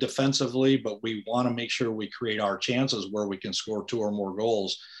we're good defensively, but we want to make sure we create our chances where we can score 2 or more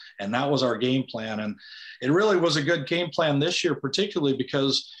goals. And that was our game plan. And it really was a good game plan this year, particularly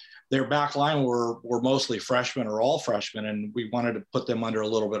because their back line were mostly freshmen or all freshmen, and we wanted to put them under a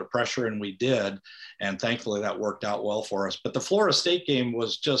little bit of pressure, and we did. And thankfully that worked out well for us. But the Florida State game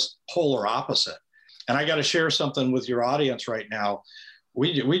was just polar opposite. And I got to share something with your audience right now.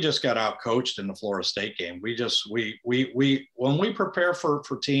 We just got out coached in the Florida State game. When we prepare for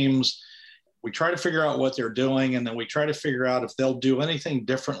teams, we try to figure out what they're doing, and then we try to figure out if they'll do anything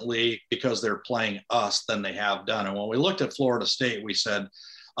differently because they're playing us than they have done. And when we looked at Florida State, we said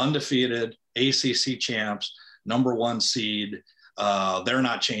undefeated, ACC champs, number 1 seed, they're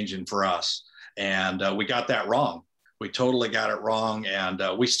not changing for us. And we got that wrong. We totally got it wrong. And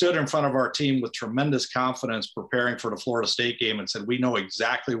we stood in front of our team with tremendous confidence preparing for the Florida State game and said, we know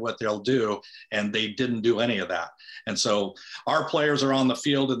exactly what they'll do. And they didn't do any of that. And so our players are on the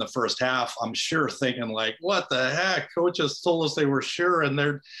field in the first half, I'm sure thinking like, what the heck? Coaches told us they were sure. And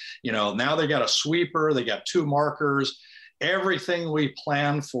they're, now they got a sweeper, they got 2 markers. Everything we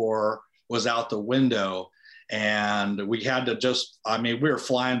planned for was out the window. And we had to we were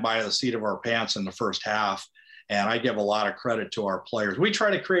flying by the seat of our pants in the first half. And I give a lot of credit to our players. We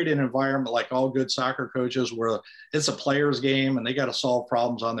try to create an environment like all good soccer coaches where it's a player's game and they got to solve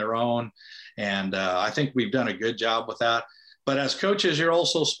problems on their own. And I think we've done a good job with that. But as coaches, you're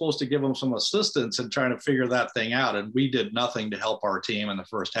also supposed to give them some assistance in trying to figure that thing out. And we did nothing to help our team in the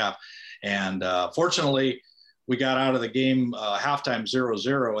first half. And fortunately, we got out of the game halftime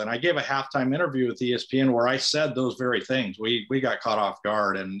 0-0. And I gave a halftime interview with ESPN where I said those very things. We got caught off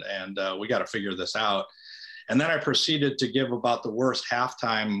guard and we got to figure this out. And then I proceeded to give about the worst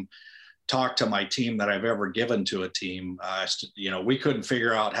halftime talk to my team that I've ever given to a team. We couldn't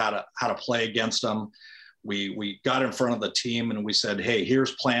figure out how to play against them. We got in front of the team and we said, hey,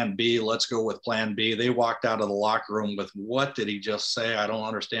 here's plan B. Let's go with plan B. They walked out of the locker room with, what did he just say? I don't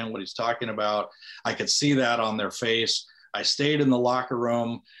understand what he's talking about. I could see that on their face. I stayed in the locker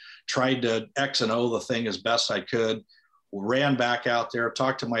room, tried to X and O the thing as best I could, ran back out there,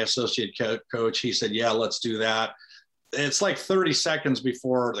 talked to my associate coach. He said, yeah, let's do that. It's like 30 seconds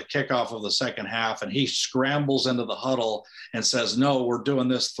before the kickoff of the second half, and he scrambles into the huddle and says, no, we're doing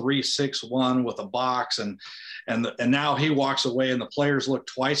this 3-6-1 with a box. And now he walks away, and the players look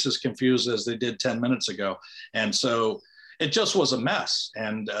twice as confused as they did 10 minutes ago. And so it just was a mess.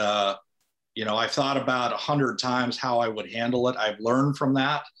 And, I've thought about 100 times how I would handle it. I've learned from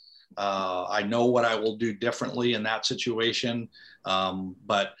that. I know what I will do differently in that situation.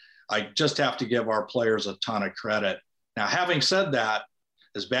 But I just have to give our players a ton of credit. Now, having said that,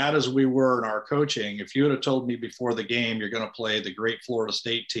 as bad as we were in our coaching, if you would have told me before the game, you're going to play the great Florida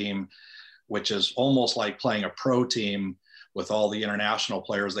State team, which is almost like playing a pro team with all the international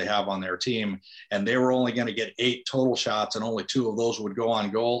players they have on their team, and they were only going to get 8 total shots and only 2 of those would go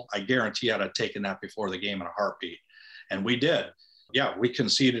on goal, I guarantee I'd have taken that before the game in a heartbeat. And we did. Yeah, we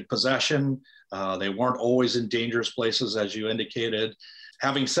conceded possession. They weren't always in dangerous places, as you indicated.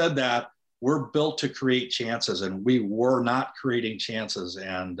 Having said that, we're built to create chances, and we were not creating chances.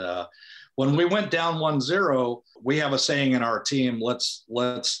 And when we went down 1-0, we have a saying in our team, let's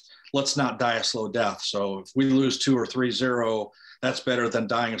not die a slow death. So if we lose 2 or 3-0, that's better than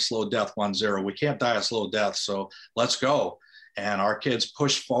dying a slow death 1-0. We can't die a slow death, so let's go. And our kids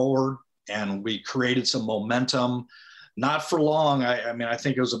pushed forward, and we created some momentum. Not for long. I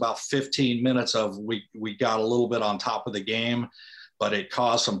think it was about 15 minutes of we got a little bit on top of the game, but it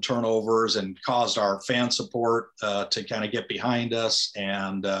caused some turnovers and caused our fan support to kind of get behind us.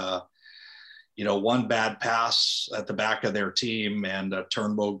 And, one bad pass at the back of their team, and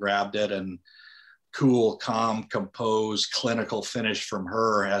Turnbow grabbed it, and cool, calm, composed, clinical finish from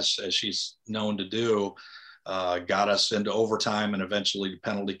her, as she's known to do, got us into overtime and eventually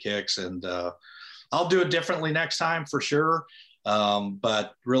penalty kicks. And I'll do it differently next time for sure.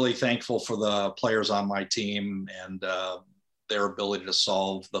 But really thankful for the players on my team and their ability to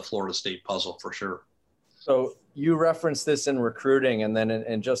solve the Florida State puzzle for sure. So you referenced this in recruiting, and then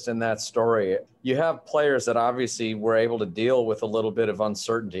in just in that story, you have players that obviously were able to deal with a little bit of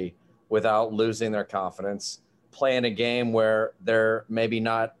uncertainty without losing their confidence, playing a game where they're maybe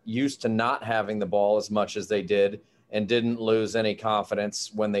not used to not having the ball as much as they did and didn't lose any confidence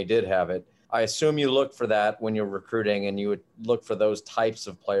when they did have it. I assume you look for that when you're recruiting, and you would look for those types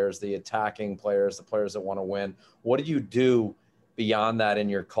of players, the attacking players, the players that want to win. What do you do beyond that in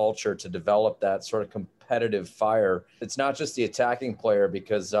your culture to develop that sort of competitive fire? It's not just the attacking player,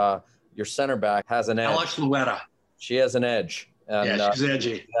 because your center back has an edge. Alex Luetta. She has an edge. And, yeah, she's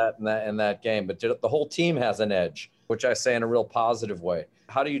edgy. In that game. But the whole team has an edge, which I say in a real positive way.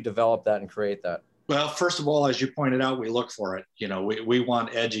 How do you develop that and create that? Well, first of all, as you pointed out, we look for it. We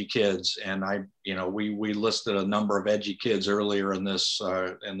want edgy kids, and we listed a number of edgy kids earlier in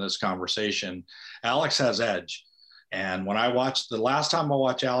this conversation. Alex has edge, and when the last time I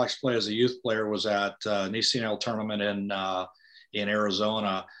watched Alex play as a youth player was at an ECNL tournament in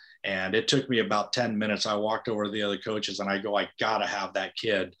Arizona, and it took me about 10 minutes. I walked over to the other coaches and I go, I gotta have that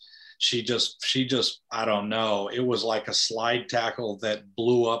kid. She just, I don't know. It was like a slide tackle that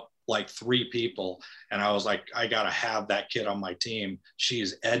blew up like 3 people. And I was like, I got to have that kid on my team.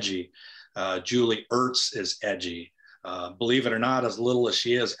 She's edgy. Julie Ertz is edgy. Believe it or not, as little as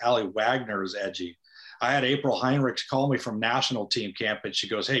she is, Allie Wagner is edgy. I had April Heinrichs call me from national team camp, and she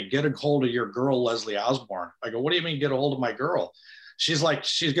goes, hey, get a hold of your girl, Leslie Osborne. I go, what do you mean get a hold of my girl? She's like,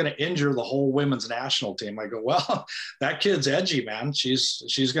 she's going to injure the whole women's national team. I go, well, that kid's edgy, man.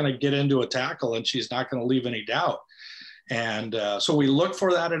 She's going to get into a tackle, and she's not going to leave any doubt. And so we look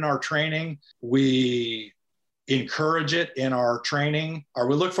for that in our training. We encourage it in our training, or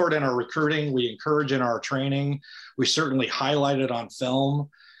we look for it in our recruiting. We encourage in our training. We certainly highlight it on film.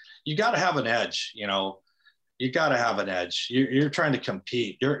 You got to have an edge, you know. You got to have an edge. You're trying to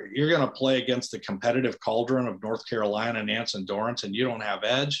compete. You're going to play against the competitive cauldron of North Carolina and Anson Dorrance, and you don't have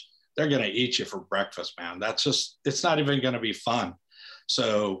edge. They're going to eat you for breakfast, man. That's just, it's not even going to be fun.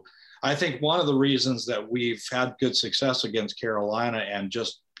 So I think one of the reasons that we've had good success against Carolina, and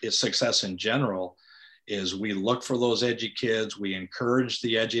just its success in general, is we look for those edgy kids. We encourage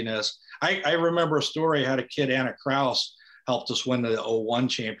the edginess. I remember a story. I had a kid, Anna Kraus, helped us win the 01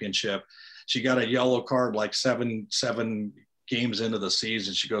 championship. She got a yellow card like seven games into the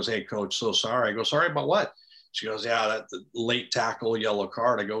season. She goes, hey, coach, so sorry. I go, sorry about what? She goes, yeah, that the late tackle yellow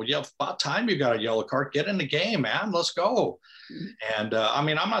card. I go, yeah, about time you got a yellow card. Get in the game, man. Let's go. And I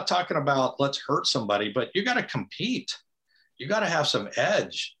mean, I'm not talking about let's hurt somebody, but you got to compete. You got to have some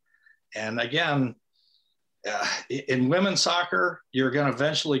edge. And again, in women's soccer, you're going to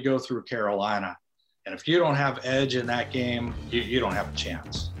eventually go through Carolina. And if you don't have edge in that game, you don't have a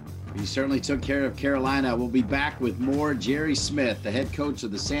chance. You certainly took care of Carolina. We'll be back with more. Jerry Smith, the head coach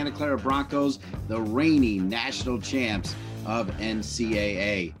of the Santa Clara Broncos, the reigning national champs of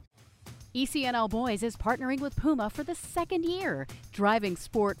NCAA. ECNL Boys is partnering with Puma for the 2nd year, driving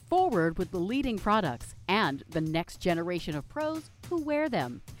sport forward with the leading products and the next generation of pros who wear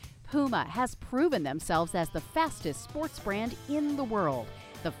them. Puma has proven themselves as the fastest sports brand in the world,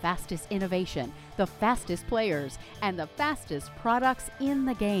 the fastest innovation, the fastest players, and the fastest products in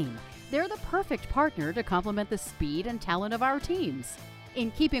the game. They're the perfect partner to complement the speed and talent of our teams.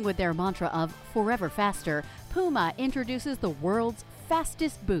 In keeping with their mantra of forever faster, Puma introduces the world's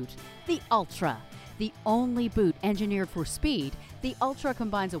fastest boot, the Ultra. The only boot engineered for speed, the Ultra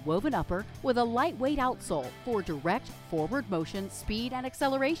combines a woven upper with a lightweight outsole for direct forward motion, speed, and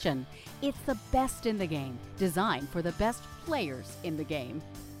acceleration. It's the best in the game, designed for the best players in the game.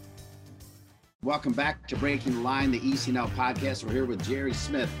 Welcome back to Breaking the Line, the ECNL podcast. We're here with Jerry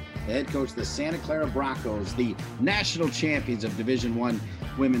Smith, the head coach of the Santa Clara Broncos, the national champions of Division I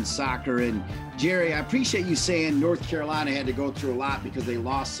women's soccer. And Jerry, I appreciate you saying North Carolina had to go through a lot because they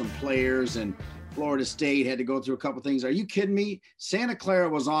lost some players, and Florida State had to go through a couple things. Are you kidding me? Santa Clara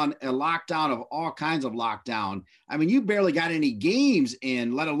was on a lockdown of all kinds of lockdown. I mean, you barely got any games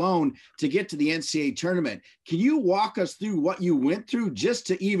in, let alone to get to the NCAA tournament. Can you walk us through what you went through just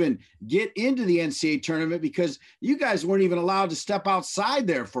to even get into the NCAA tournament? Because you guys weren't even allowed to step outside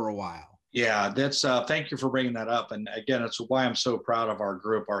there for a while. Yeah, that's thank you for bringing that up. And again, it's why I'm so proud of our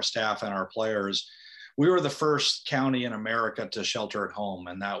group, our staff, and our players. We were the first county in America to shelter at home,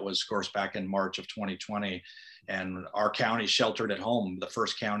 and that was, of course, back in March of 2020. And our county sheltered at home, the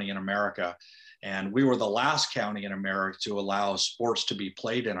first county in America. And we were the last county in America to allow sports to be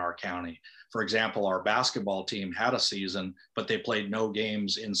played in our county. For example, our basketball team had a season, but they played no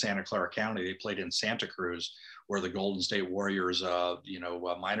games in Santa Clara County. They played in Santa Cruz, where the Golden State Warriors,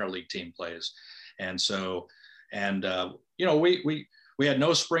 minor league team plays. And so, we had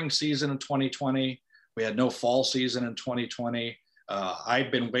no spring season in 2020. We had no fall season in 2020.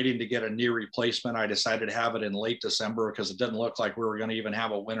 I'd been waiting to get a knee replacement. I decided to have it in late December because it didn't look like we were going to even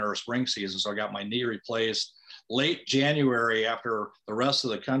have a winter or spring season. So I got my knee replaced late January, after the rest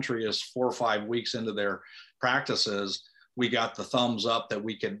of the country is 4 or 5 weeks into their practices. We got the thumbs up that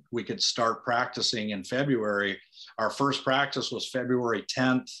we could start practicing in February. Our first practice was February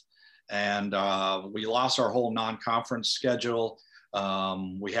 10th, and we lost our whole non-conference schedule.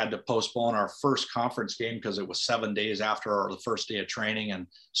 We had to postpone our first conference game because it was 7 days after the first day of training, and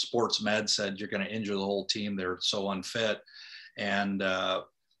Sports Med said, you're going to injure the whole team. They're so unfit. And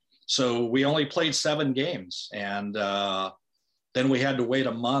so we only played 7 games. And then we had to wait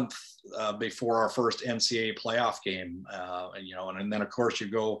a month before our first NCAA playoff game. And then of course you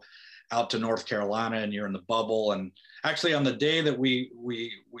go out to North Carolina and you're in the bubble. And actually on the day that we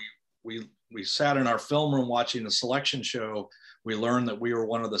sat in our film room watching the selection show, we learned that we were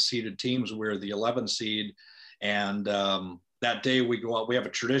one of the seeded teams. We were the 11th seed. And that day we go out, we have a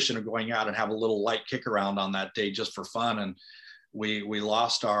tradition of going out and have a little light kick around on that day just for fun. And we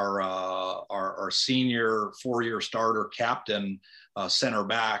lost our senior 4-year starter captain, center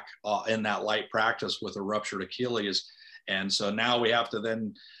back in that light practice with a ruptured Achilles. And so now we have to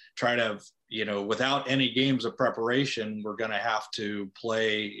then try to, without any games of preparation, we're going to have to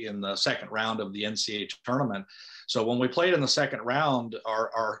play in the second round of the NCAA tournament. So when we played in the second round,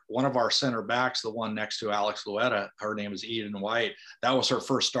 our one of our center backs, the one next to Alex Luetta, her name is Eden White, that was her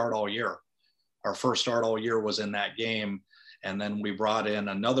first start all year. Our first start all year was in that game. And then we brought in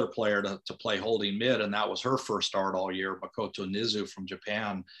another player to play holding mid, and that was her first start all year, Makoto Nizu from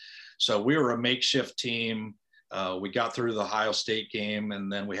Japan. So we were a makeshift team. We got through the Ohio State game,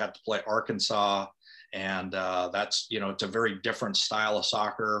 and then we had to play Arkansas. And that's, it's a very different style of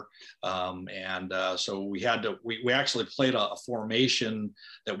soccer. So we actually played a formation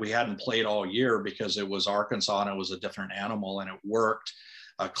that we hadn't played all year because it was Arkansas and it was a different animal, and it worked.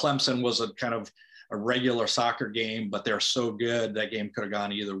 Clemson was a kind of a regular soccer game, but they're so good that game could have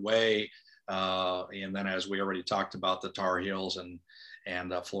gone either way. And then, as we already talked about, the Tar Heels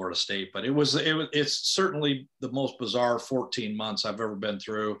and Florida State. But it's certainly the most bizarre 14 months I've ever been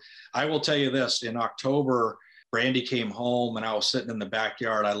through. I will tell you this: in October, Brandy came home, and I was sitting in the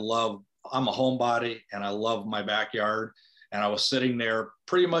backyard. I'm a homebody, and I love my backyard. And I was sitting there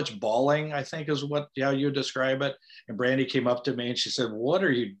pretty much bawling, I think is how you describe it. And Brandy came up to me and she said, "What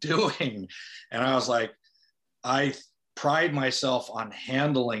are you doing?" And I was like, I pride myself on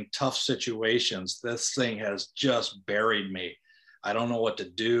handling tough situations. This thing has just buried me. I don't know what to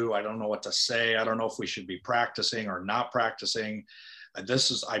do. I don't know what to say. I don't know if we should be practicing or not practicing. I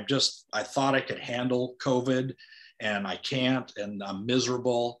thought I could handle COVID, and I can't, and I'm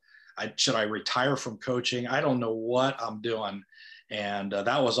miserable. Should I retire from coaching? I don't know what I'm doing. And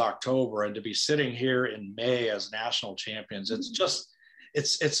that was October. And to be sitting here in May as national champions, it's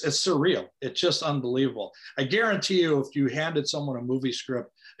surreal. It's just unbelievable. I guarantee you, if you handed someone a movie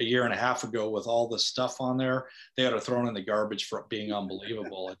script a year and a half ago with all this stuff on there, they would have thrown in the garbage for being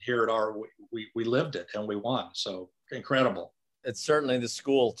unbelievable. And here we lived it and we won. So incredible. It's certainly the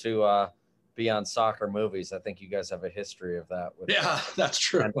school to be on soccer movies. I think you guys have a history of that. Yeah, that's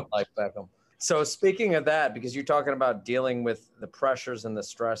true. Like Beckham. So speaking of that, because you're talking about dealing with the pressures and the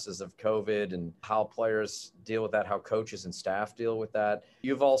stresses of COVID and how players deal with that, how coaches and staff deal with that,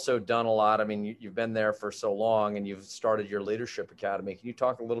 you've also done a lot. I mean, you've been there for so long and you've started your leadership academy. Can you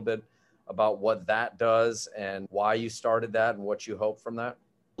talk a little bit about what that does and why you started that and what you hope from that?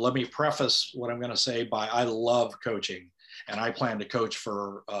 Let me preface what I'm going to say by I love coaching. And I plan to coach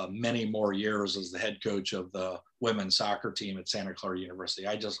for many more years as the head coach of the women's soccer team at Santa Clara University.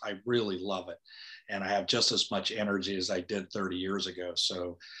 I really love it. And I have just as much energy as I did 30 years ago.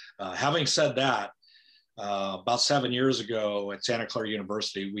 So having said that, about 7 years ago at Santa Clara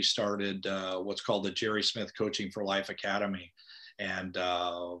University, we started what's called the Jerry Smith Coaching for Life Academy. And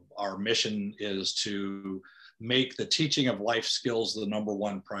our mission is to make the teaching of life skills the number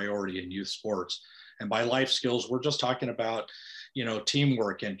one priority in youth sports. And by life skills, we're just talking about,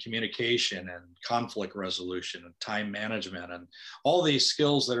 teamwork and communication and conflict resolution and time management and all these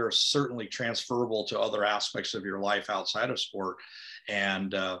skills that are certainly transferable to other aspects of your life outside of sport.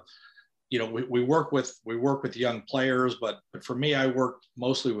 And, we work with young players, but for me, I work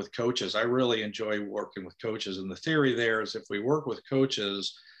mostly with coaches. I really enjoy working with coaches. And the theory there is if we work with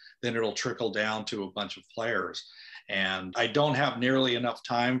coaches, then it'll trickle down to a bunch of players. And I don't have nearly enough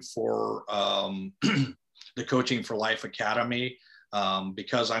time for the Coaching for Life Academy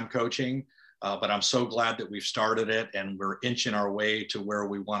because I'm coaching, but I'm so glad that we've started it and we're inching our way to where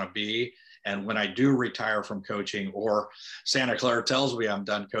we want to be. And when I do retire from coaching or Santa Clara tells me I'm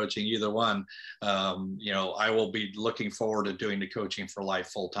done coaching, either one, I will be looking forward to doing the Coaching for Life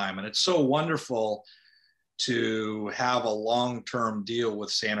full time. And it's so wonderful to have a long-term deal with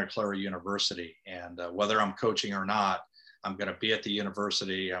Santa Clara University. And whether I'm coaching or not, I'm going to be at the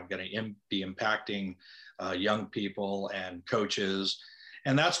university. I'm going to be impacting young people and coaches.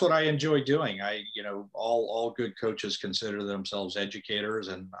 And that's what I enjoy doing. All good coaches consider themselves educators,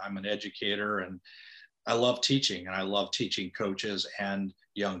 and I'm an educator, and I love teaching, and I love teaching coaches and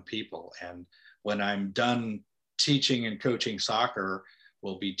young people. And when I'm done teaching and coaching soccer,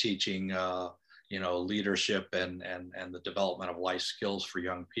 we'll be teaching leadership and the development of life skills for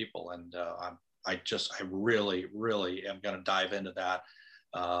young people. And I really, really am going to dive into that,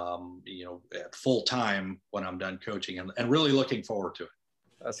 full time when I'm done coaching and really looking forward to it.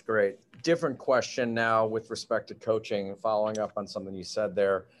 That's great. Different question now with respect to coaching, following up on something you said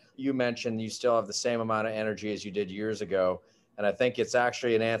there. You mentioned you still have the same amount of energy as you did years ago. And I think it's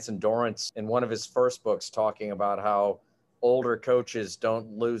actually in Anson Dorrance in one of his first books talking about how older coaches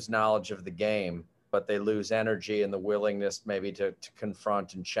don't lose knowledge of the game, but they lose energy and the willingness maybe to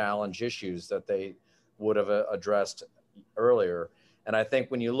confront and challenge issues that they would have addressed earlier. And I think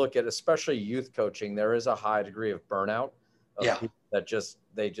when you look at especially youth coaching, there is a high degree of burnout of people that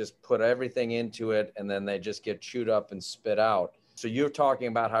they just put everything into it and then they just get chewed up and spit out. So you're talking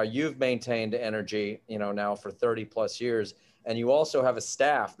about how you've maintained energy, now for 30 plus years, and you also have a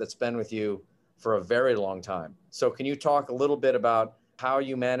staff that's been with you for a very long time. So can you talk a little bit about how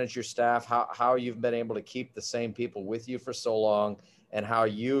you manage your staff, how you've been able to keep the same people with you for so long, and how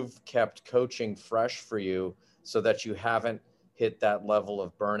you've kept coaching fresh for you so that you haven't hit that level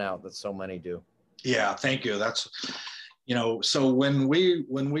of burnout that so many do? Yeah, thank you. That's, so when we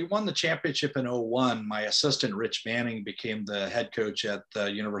won the championship in 2001, my assistant Rich Manning became the head coach at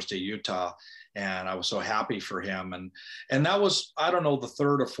the University of Utah. And I was so happy for him. And that was, I don't know, the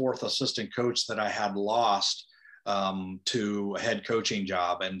third or fourth assistant coach that I had lost to a head coaching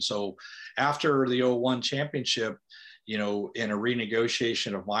job. And so after the 2001 championship, in a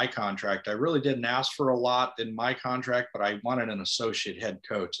renegotiation of my contract, I really didn't ask for a lot in my contract, but I wanted an associate head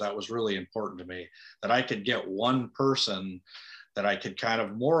coach. That was really important to me, that I could get one person that I could kind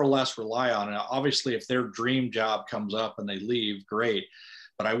of more or less rely on. And obviously, if their dream job comes up and they leave, great.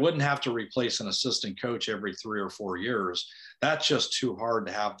 But I wouldn't have to replace an assistant coach every 3 or 4 years. That's just too hard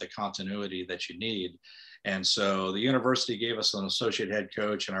to have the continuity that you need. And so the university gave us an associate head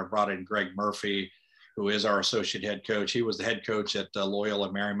coach, and I brought in Greg Murphy, who is our associate head coach. He was the head coach at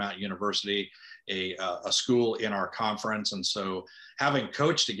Loyola Marymount University, a school in our conference. And so having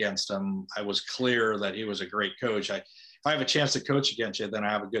coached against him, I was clear that he was a great coach. If I have a chance to coach against you, then I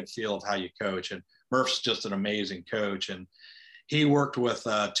have a good feel of how you coach. And Murph's just an amazing coach. And he worked with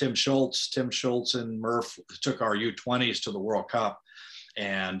Tim Schultz. Tim Schultz and Murph took our U20s to the World Cup.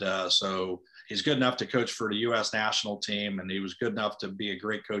 And so he's good enough to coach for the U.S. national team, and he was good enough to be a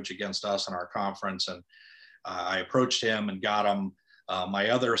great coach against us in our conference. And I approached him and got him.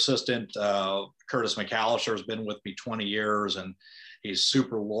 My other assistant, Curtis McAllister, has been with me 20 years, and he's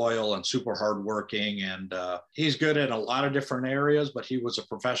super loyal and super hardworking. And he's good in a lot of different areas, but he was a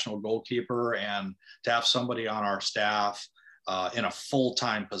professional goalkeeper. And to have somebody on our staff in a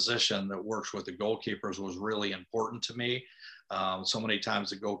full-time position that works with the goalkeepers was really important to me. So many times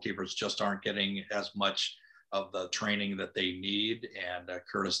the goalkeepers just aren't getting as much of the training that they need. And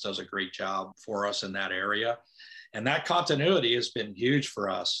Curtis does a great job for us in that area. And that continuity has been huge for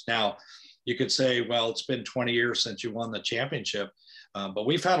us. Now, you could say, well, it's been 20 years since you won the championship, but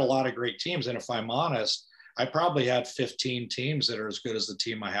we've had a lot of great teams. And if I'm honest, I probably had 15 teams that are as good as the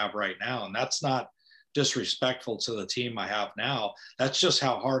team I have right now. And that's not disrespectful to the team I have now. That's just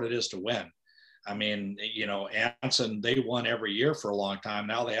how hard it is to win. I mean, Anson, they won every year for a long time.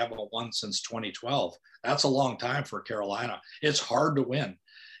 Now they haven't won since 2012. That's a long time for Carolina. It's hard to win.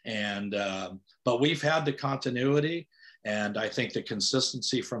 And, but we've had the continuity, and I think the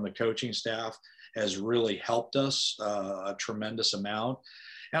consistency from the coaching staff has really helped us a tremendous amount.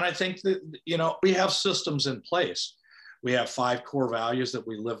 And I think that, we have systems in place. We have 5 core values that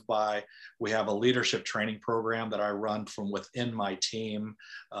we live by. We have a leadership training program that I run from within my team.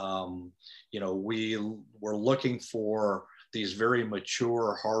 We're looking for these very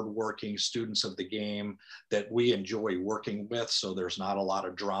mature, hardworking students of the game that we enjoy working with. So there's not a lot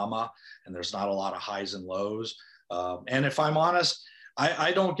of drama and there's not a lot of highs and lows. And if I'm honest,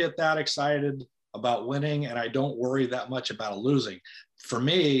 I don't get that excited about winning, and I don't worry that much about losing. For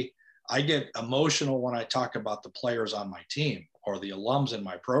me, I get emotional when I talk about the players on my team or the alums in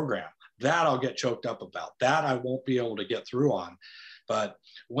my program. That I'll get choked up about. That I won't be able to get through on. But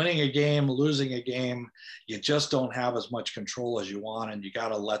winning a game, losing a game, you just don't have as much control as you want, and you got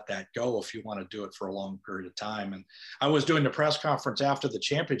to let that go if you want to do it for a long period of time. And I was doing the press conference after the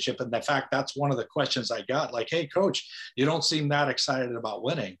championship, and in fact, that's one of the questions I got, like, hey, coach, you don't seem that excited about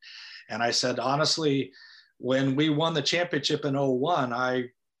winning. And I said, honestly, when we won the championship in 2001, I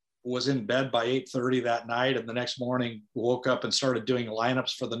was in bed by 8:30 that night, and the next morning woke up and started doing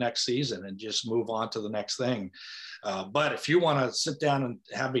lineups for the next season and just move on to the next thing. But if you want to sit down and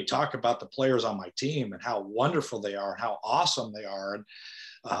have me talk about the players on my team and how wonderful they are and how awesome they are, and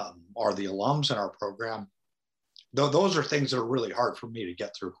are the alums in our program, those are things that are really hard for me to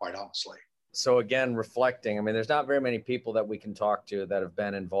get through, quite honestly. So again, reflecting, I mean, there's not very many people that we can talk to that have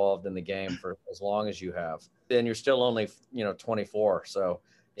been involved in the game for as long as you have. And you're still only, 24. So,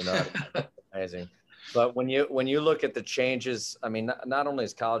 amazing. But when you look at the changes, I mean, not only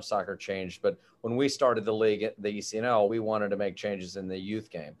has college soccer changed, but when we started the league, the ECNL, we wanted to make changes in the youth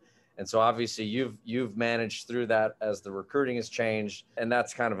game. And so obviously you've managed through that as the recruiting has changed, and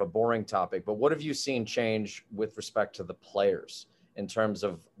that's kind of a boring topic. But what have you seen change with respect to the players in terms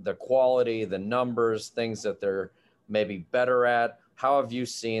of the quality, the numbers, things that they're maybe better at? How have you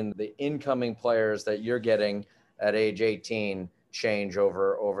seen the incoming players that you're getting at age 18 change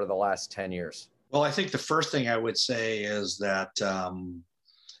over the last 10 years? Well, I think the first thing I would say is that,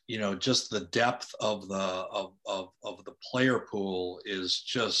 just the depth of the player pool is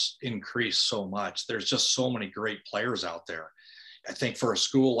just increased so much. There's just so many great players out there. I think for a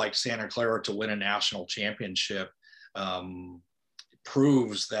school like Santa Clara to win a national championship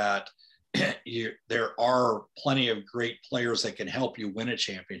proves that there are plenty of great players that can help you win a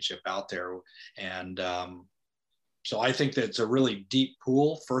championship out there. And so I think that it's a really deep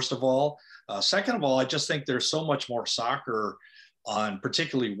pool, first of all. Second of all, I just think there's so much more soccer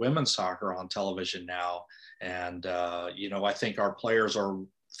particularly women's soccer on television now. And, I think our players are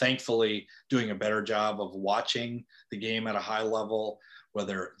thankfully doing a better job of watching the game at a high level,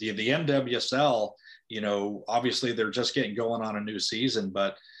 whether the NWSL, obviously they're just getting going on a new season,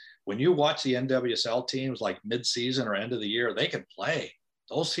 but when you watch the NWSL teams like mid-season or end of the year, they can play.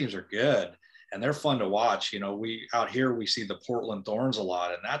 Those teams are good and they're fun to watch. We out here, we see the Portland Thorns a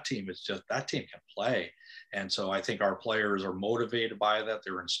lot, and that team can play. And so I think our players are motivated by that.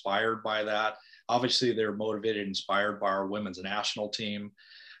 They're inspired by that. Obviously, they're motivated and inspired by our women's national team.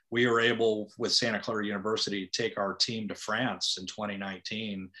 We were able, with Santa Clara University, to take our team to France in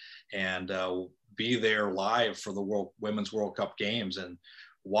 2019 and be there live for the Women's World Cup games and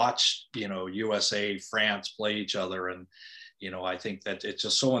watch, USA, France play each other. And, I think that it's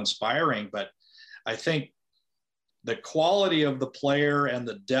just so inspiring. But I think the quality of the player and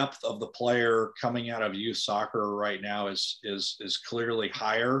the depth of the player coming out of youth soccer right now is clearly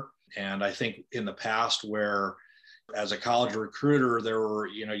higher. And I think in the past, where as a college recruiter, there were,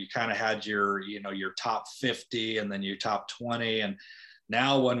 you kind of had your top 50 and then your top 20. And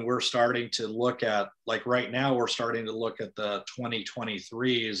now when we're starting to look at, like right now, we're starting to look at the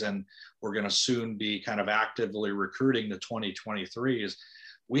 2023s, and we're going to soon be kind of actively recruiting the 2023s.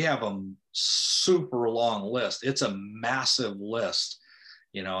 We have a super long list. It's a massive list,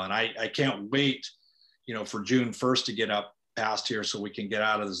 and I can't wait, for June 1st to get up past here so we can get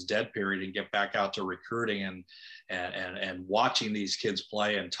out of this dead period and get back out to recruiting and watching these kids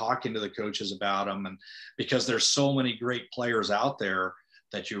play and talking to the coaches about them. And because there's so many great players out there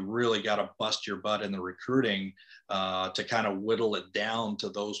that you really got to bust your butt in the recruiting to kind of whittle it down to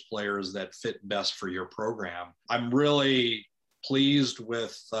those players that fit best for your program. I'm really pleased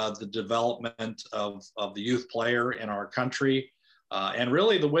with the development of the youth player in our country and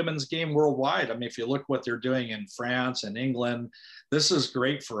really the women's game worldwide. I mean, if you look what they're doing in France and England, this is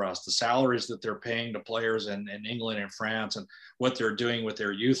great for us. The salaries that they're paying to players in England and France, and what they're doing with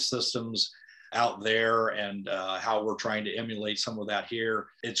their youth systems out there, and how we're trying to emulate some of that here.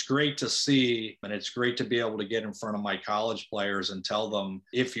 It's great to see, and it's great to be able to get in front of my college players and tell them,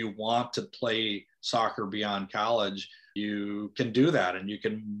 if you want to play soccer beyond college, you can do that and you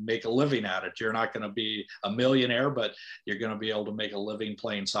can make a living at it. You're not going to be a millionaire, but you're going to be able to make a living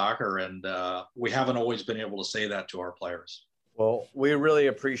playing soccer. And we haven't always been able to say that to our players. Well, we really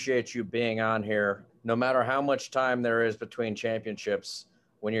appreciate you being on here. No matter how much time there is between championships,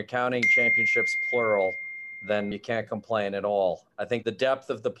 when you're counting championships plural, then you can't complain at all. I think the depth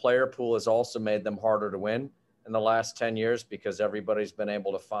of the player pool has also made them harder to win in the last 10 years because everybody's been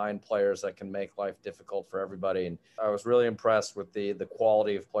able to find players that can make life difficult for everybody. And I was really impressed with the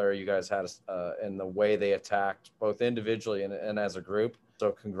quality of player you guys had and the way they attacked both individually and as a group.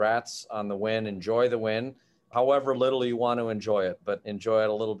 So congrats on the win. Enjoy the win, however little you want to enjoy it, but enjoy it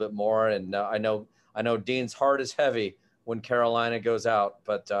a little bit more. And I know Dean's heart is heavy when Carolina goes out,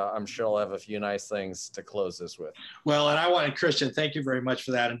 but I'm sure I'll have a few nice things to close this with. Well, and Christian, thank you very much for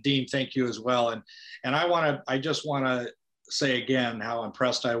that. And Dean, thank you as well. And I just want to say again how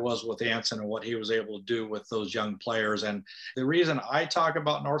impressed I was with Anson and what he was able to do with those young players. And the reason I talk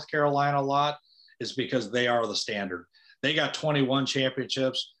about North Carolina a lot is because they are the standard. They got 21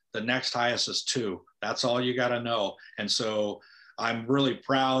 championships. The next highest is 2. That's all you got to know. And so I'm really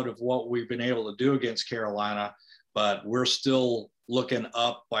proud of what we've been able to do against Carolina, but we're still looking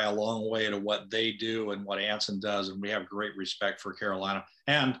up by a long way to what they do and what Anson does. And we have great respect for Carolina.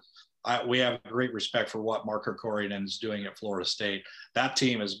 And we have great respect for what Mark Krikorian is doing at Florida State. That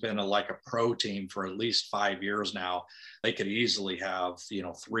team has been like a pro team for at least 5 years now. They could easily have,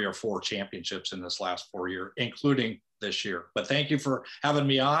 3 or 4 championships in this last 4 years, including this year. But thank you for having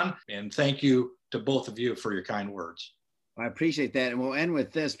me on, and thank you to both of you for your kind words. I appreciate that. And we'll end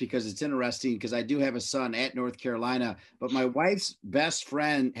with this because it's interesting, because I do have a son at North Carolina, but my wife's best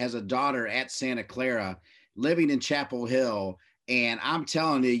friend has a daughter at Santa Clara living in Chapel Hill. And I'm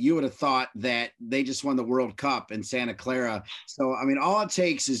telling you, you would have thought that they just won the World Cup in Santa Clara. So, I mean, all it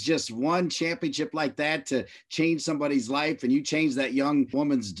takes is just one championship like that to change somebody's life. And you change that young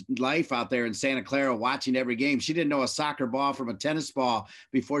woman's life out there in Santa Clara watching every game. She didn't know a soccer ball from a tennis ball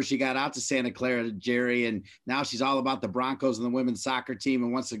before she got out to Santa Clara, Jerry. And now she's all about the Broncos and the women's soccer team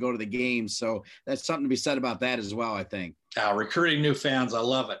and wants to go to the games. So that's something to be said about that as well, I think. Recruiting new fans. I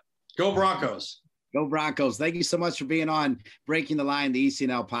love it. Go Broncos. Go Broncos. Thank you so much for being on Breaking the Line, the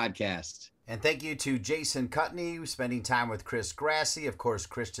ECNL podcast. And thank you to Jason Cutney, spending time with Chris Grassi. Of course,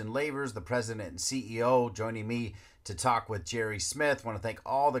 Christian Lavers, the president and CEO, joining me to talk with Jerry Smith. I want to thank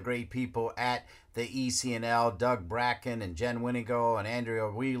all the great people at the ECNL, Doug Bracken and Jen Winigo and Andrea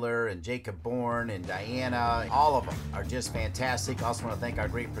Wheeler and Jacob Bourne and Diana. All of them are just fantastic. Also want to thank our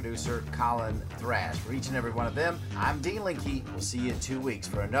great producer, Colin Thrash. For each and every one of them, I'm Dean Linke. We'll see you in 2 weeks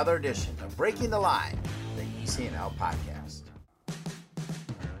for another edition of Breaking the Line, the ECNL podcast.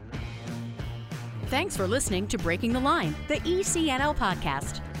 Thanks for listening to Breaking the Line, the ECNL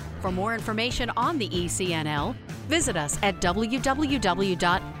podcast. For more information on the ECNL, visit us at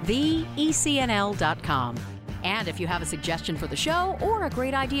www.theecnl.com. And if you have a suggestion for the show or a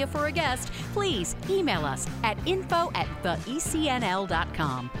great idea for a guest, please email us at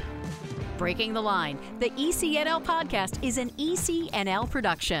info@theecnl.com. Breaking the Line, the ECNL podcast is an ECNL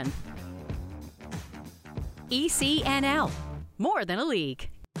production. ECNL, more than a league.